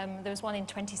reports. There was one in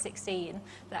 2016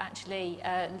 that actually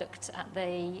looked at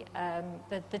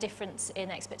the difference in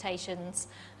expectations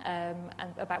and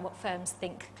about what firms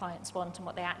think clients want and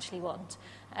what they actually want.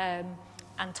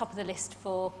 And top of the list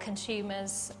for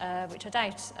consumers, which I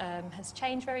doubt has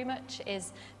changed very much,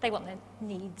 is they want their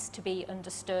needs to be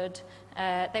understood,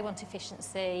 they want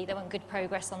efficiency, they want good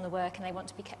progress on the work, and they want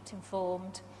to be kept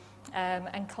informed.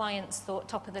 And clients thought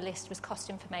top of the list was cost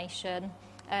information,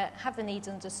 have the needs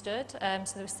understood,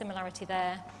 so there was similarity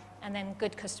there, and then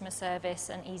good customer service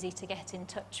and easy to get in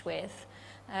touch with.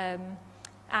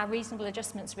 Our reasonable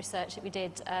adjustments research that we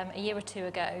did a year or two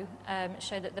ago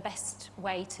showed that the best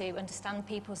way to understand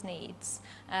people's needs,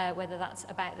 whether that's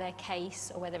about their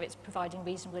case or whether it's providing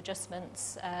reasonable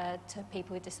adjustments to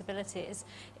people with disabilities,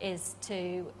 is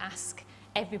to ask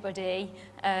everybody,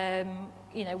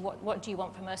 what do you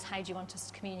want from us? How do you want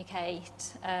us to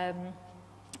communicate?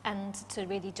 And to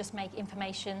really just make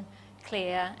information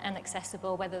clear and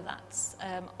accessible, whether that's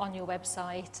on your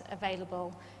website,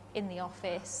 available in the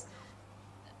office,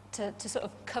 to sort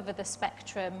of cover the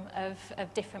spectrum of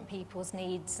different people's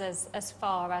needs as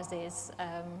far as is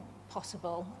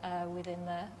possible within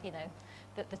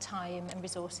the time and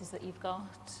resources that you've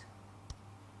got.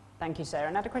 Thank you, Sarah.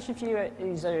 And I had a question for you,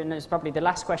 Uzo, and it's probably the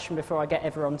last question before I get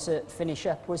everyone to finish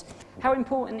up, was how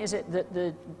important is it that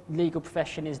the legal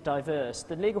profession is diverse?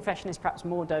 The legal profession is perhaps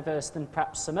more diverse than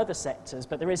perhaps some other sectors,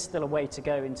 but there is still a way to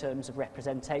go in terms of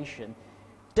representation.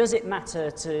 Does it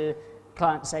matter to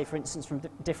clients, say, for instance, from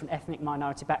different ethnic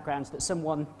minority backgrounds, that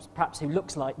someone perhaps who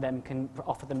looks like them can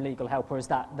offer them legal help, or is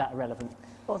that irrelevant?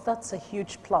 Well, that's a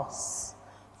huge plus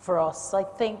for us. I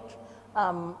think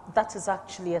that is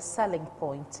actually a selling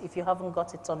point. If you haven't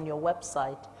got it on your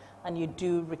website and you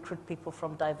do recruit people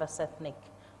from diverse ethnic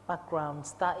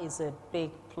backgrounds, that is a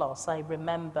big plus. I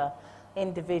remember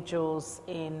individuals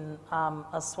in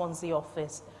a Swansea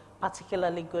office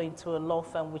particularly going to a law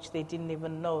firm which they didn't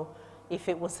even know if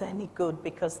it was any good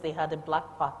because they had a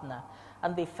black partner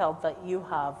and they felt that you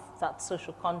have that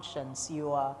social conscience,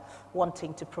 you are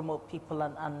wanting to promote people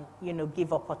and you know,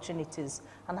 give opportunities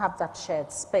and have that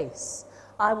shared space.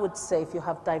 I would say if you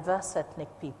have diverse ethnic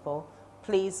people,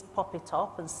 please pop it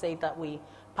up and say that we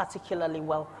particularly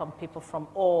welcome people from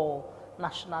all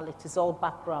nationalities, all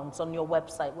backgrounds on your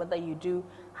website, whether you do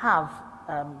have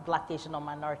black, Asian or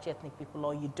minority ethnic people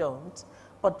or you don't,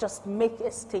 but just make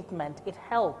a statement. It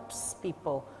helps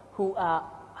people who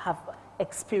have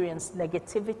experienced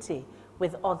negativity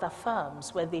with other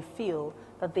firms where they feel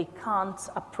that they can't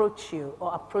approach you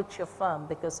or approach your firm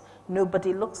because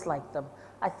nobody looks like them.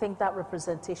 I think that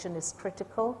representation is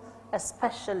critical,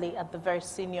 especially at the very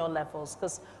senior levels,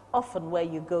 because often where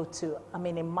you go to, I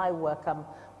mean, in my work, I'm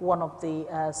one of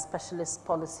the specialist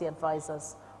policy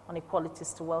advisors on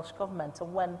equalities to Welsh Government,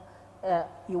 and when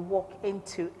you walk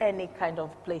into any kind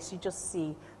of place, you just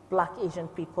see black, Asian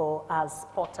people as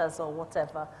porters or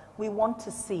whatever. We want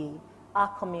to see our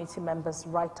community members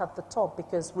right at the top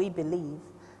because we believe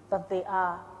that they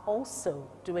are also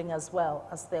doing as well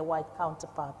as their white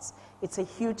counterparts. It's a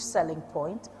huge selling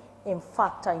point. In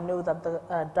fact, I know that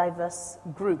the diverse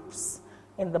groups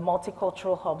in the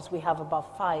multicultural hubs, we have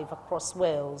about 5 across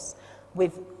Wales,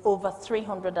 with over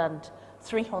 300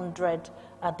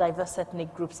 diverse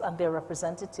ethnic groups and their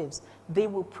representatives. They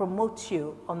will promote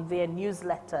you on their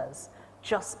newsletters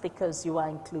just because you are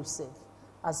inclusive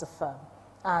as a firm.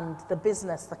 And the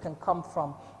business that can come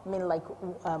from, I mean, like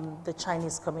the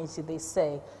Chinese community, they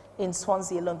say, in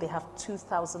Swansea alone, they have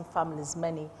 2,000 families,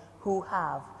 many who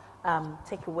have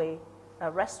takeaway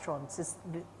restaurants.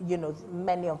 You know,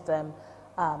 many of them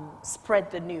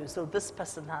spread the news. So this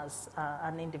person has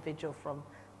an individual from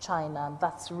China, and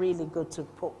that's really good to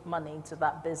put money into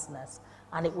that business,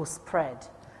 and it will spread.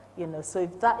 You know, so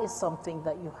if that is something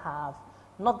that you have,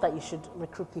 not that you should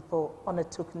recruit people on a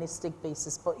tokenistic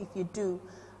basis, but if you do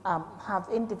have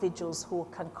individuals who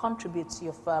can contribute to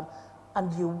your firm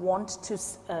and you want to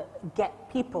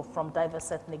get people from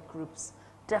diverse ethnic groups,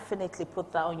 definitely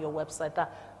put that on your website,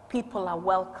 that people are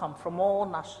welcome from all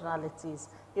nationalities,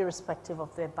 irrespective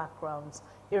of their backgrounds,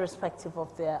 irrespective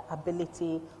of their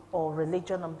ability or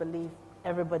religion and belief,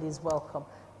 everybody's welcome.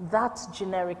 That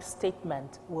generic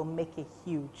statement will make a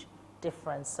huge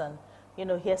difference. And, you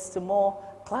know, here's to more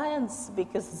clients,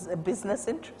 because it's a business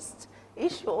interest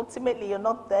issue. Ultimately, you're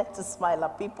not there to smile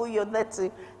at people, you're there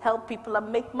to help people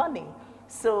and make money.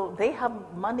 So they have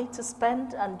money to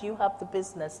spend and you have the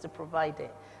business to provide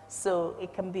it. So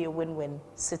it can be a win-win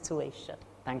situation.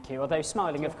 Thank you. Although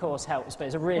smiling, of course, helps, but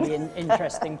it's a really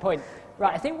interesting point.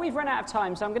 Right, I think we've run out of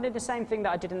time, so I'm going to do the same thing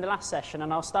that I did in the last session,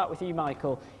 and I'll start with you,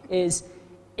 Michael, is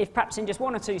if perhaps in just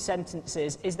 1 or 2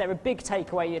 sentences, is there a big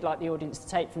takeaway you'd like the audience to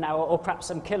take from now, or perhaps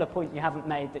some killer point you haven't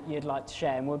made that you'd like to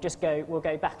share? And we'll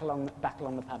go back along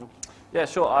the panel. Yeah,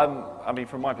 sure. I mean,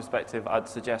 from my perspective, I'd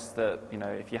suggest that, you know,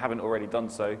 if you haven't already done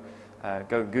so,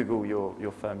 go and Google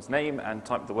your firm's name and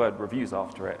type the word reviews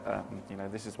after it. You know,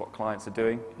 this is what clients are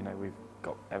doing. You know, we've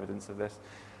got evidence of this.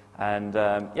 And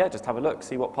yeah, just have a look,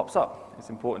 see what pops up. It's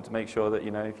important to make sure that,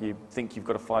 you know, if you think you've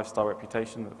got a 5-star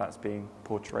reputation, that that's being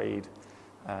portrayed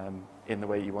in the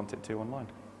way you want it to online.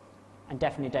 And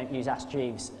definitely don't use Ask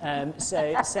Jeeves.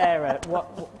 So, Sarah,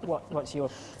 what's your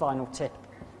final tip?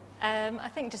 I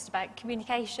think just about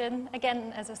communication.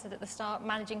 Again, as I said at the start,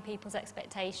 managing people's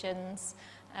expectations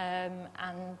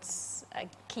and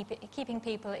keeping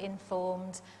people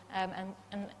informed,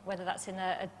 and whether that's in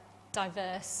a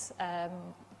diverse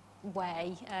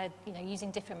way, you know,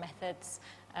 using different methods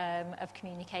of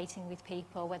communicating with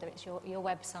people, whether it's your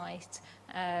website,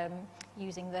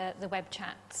 using the web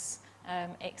chats,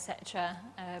 etc.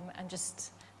 And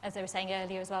just, as they were saying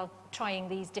earlier as well, trying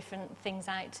these different things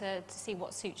out to see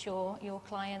what suits your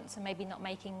clients, and maybe not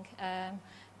making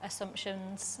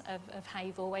assumptions of how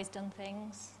you've always done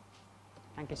things.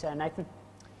 Thank you, Sarah. Nathan?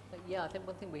 Yeah, I think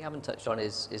one thing we haven't touched on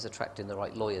is attracting the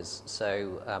right lawyers.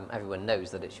 So everyone knows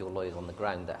that it's your lawyers on the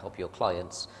ground that help your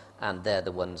clients, and they're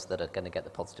the ones that are going to get the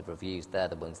positive reviews. They're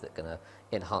the ones that are going to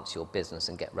enhance your business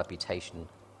and get reputation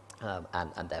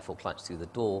and therefore clients through the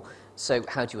door. So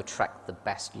how do you attract the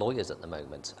best lawyers at the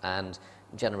moment? And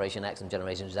Generation X and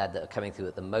Generation Z that are coming through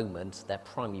at the moment, their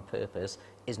primary purpose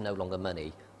is no longer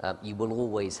money. You will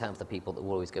always have the people that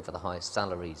will always go for the highest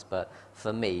salaries, but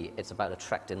for me, it's about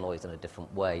attracting lawyers in a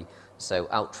different way. So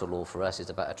Ultra Law for us is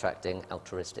about attracting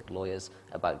altruistic lawyers,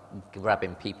 about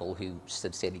grabbing people who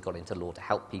sincerely got into law to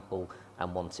help people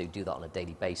and want to do that on a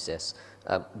daily basis.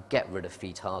 Get rid of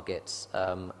fee targets.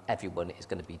 Everyone is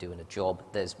going to be doing a job.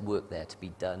 There's work there to be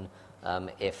done.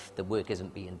 If the work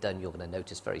isn't being done, you're going to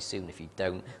notice very soon. If you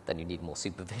don't, then you need more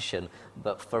supervision.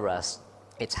 But for us,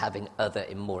 it's having other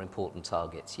more important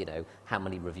targets. You know, how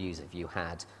many reviews have you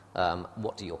had?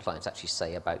 What do your clients actually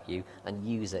say about you? And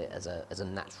use it as a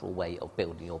natural way of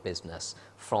building your business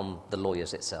from the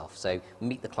lawyers itself. So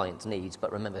meet the client's needs,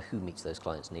 but remember who meets those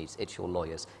clients' needs. It's your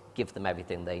lawyers. Give them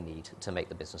everything they need to make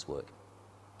the business work.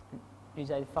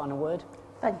 Jose, final word?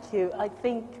 Thank you. I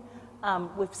think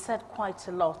we've said quite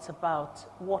a lot about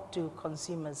what do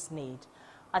consumers need.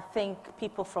 I think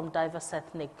people from diverse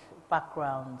ethnic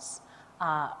backgrounds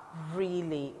are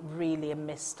really, really a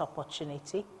missed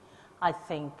opportunity. I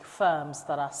think firms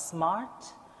that are smart,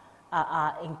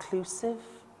 are inclusive,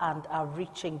 and are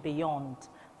reaching beyond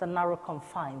the narrow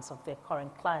confines of their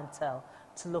current clientele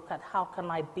to look at how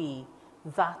can I be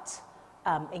that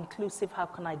inclusive, how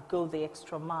can I go the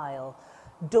extra mile.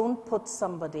 Don't put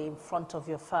somebody in front of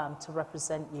your firm to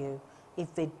represent you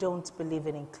if they don't believe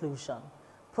in inclusion.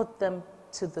 Put them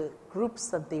to the groups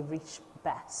that they reach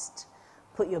best.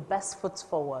 Put your best foot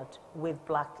forward with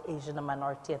Black, Asian, and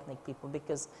minority ethnic people,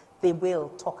 because they will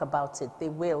talk about it. They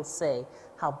will say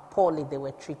how poorly they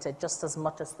were treated, just as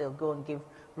much as they'll go and give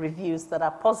reviews that are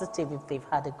positive if they've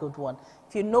had a good one.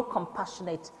 If you know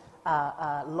compassionate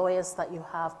lawyers that you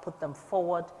have, put them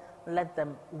forward. Let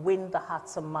them win the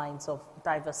hearts and minds of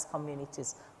diverse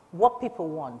communities. What people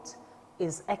want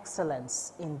is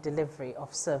excellence in delivery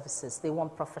of services. They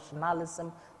want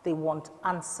professionalism, they want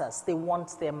answers, they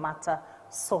want their matter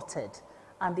sorted.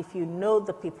 And if you know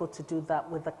the people to do that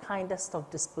with the kindest of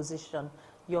disposition,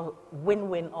 you're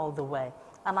win-win all the way.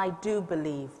 And I do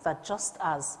believe that just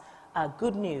as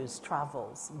good news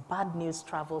travels, bad news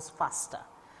travels faster.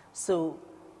 So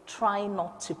try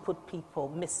not to put people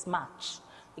mismatched,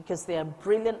 because they are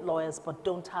brilliant lawyers but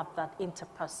don't have that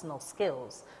interpersonal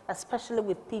skills, especially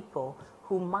with people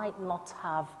who might not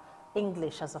have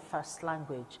English as a first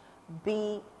language.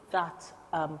 Be that,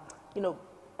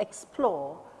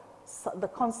 explore the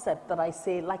concept that I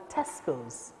say, like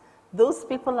Tesco's. Those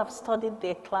people have studied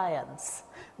their clients.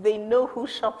 They know who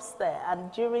shops there.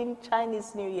 And during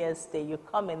Chinese New Year's Day, you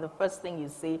come in, the first thing you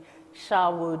see,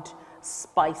 Sherwood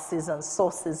spices and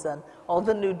sauces, and all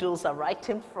the noodles are right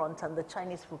in front, and the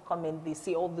Chinese will come in, they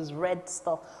see all this red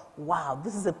stuff. Wow,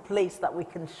 this is a place that we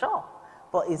can shop.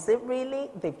 But is it really?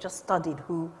 They've just studied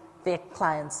who their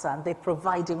clients are, and they're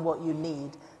providing what you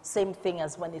need. Same thing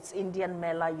as when it's Indian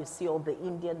Mela, you see all the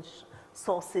Indian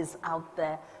sauces out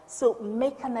there. So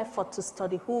make an effort to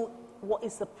study what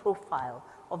is the profile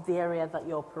of the area that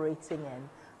you're operating in,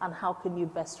 and how can you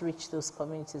best reach those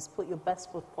communities. Put your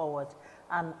best foot forward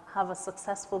and have a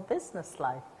successful business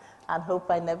life. And hope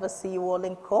I never see you all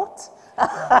in court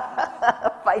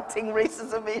fighting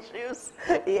racism issues.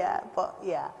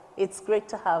 It's great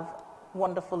to have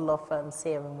wonderful law firms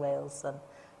here in Wales, and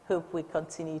hope we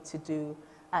continue to do.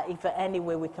 If there any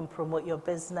way we can promote your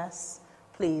business,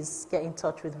 please get in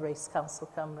touch with Race Council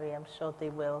Cymru. I'm sure they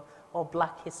will. Or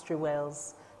Black History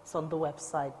Wales. It's on the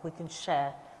website. We can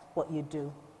share what you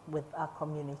do with our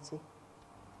community.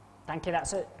 Thank you.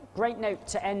 That's a great note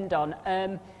to end on.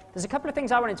 There's a couple of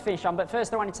things I wanted to finish on, but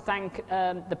first I wanted to thank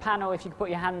the panel. If you could put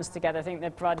your hands together, I think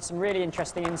they've provided some really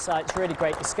interesting insights, really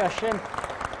great discussion.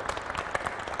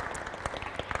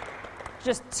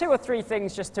 Just two or three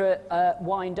things just to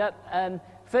wind up.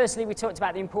 Firstly, we talked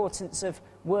about the importance of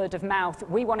word of mouth.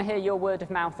 We want to hear your word of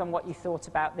mouth on what you thought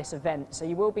about this event. So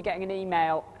you will be getting an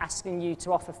email asking you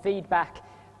to offer feedback.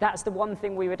 That's the one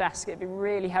thing we would ask. It'd be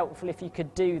really helpful if you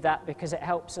could do that, because it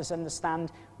helps us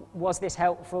understand, was this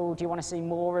helpful? Do you want to see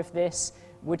more of this?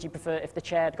 Would you prefer if the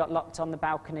chair had got locked on the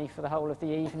balcony for the whole of the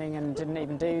evening and didn't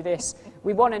even do this?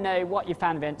 We want to know what you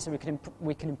found of it, so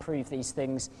we can improve these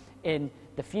things in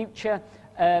the future.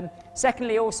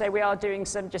 Secondly, also, we are doing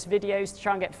some just videos to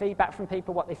try and get feedback from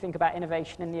people, what they think about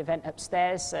innovation in the event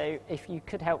upstairs. So if you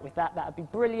could help with that, that would be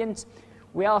brilliant.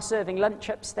 We are serving lunch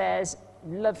upstairs.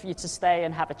 Love for you to stay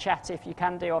and have a chat if you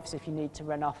can do. Obviously, if you need to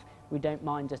run off, we don't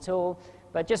mind at all.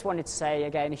 But just wanted to say,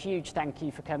 again, a huge thank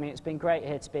you for coming. It's been great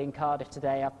here to be in Cardiff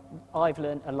today. I've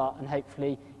learned a lot, and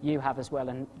hopefully you have as well,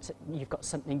 and you've got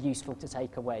something useful to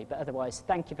take away. But otherwise,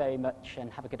 thank you very much,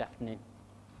 and have a good afternoon.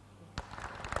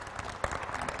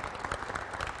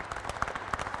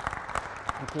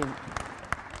 Thank you.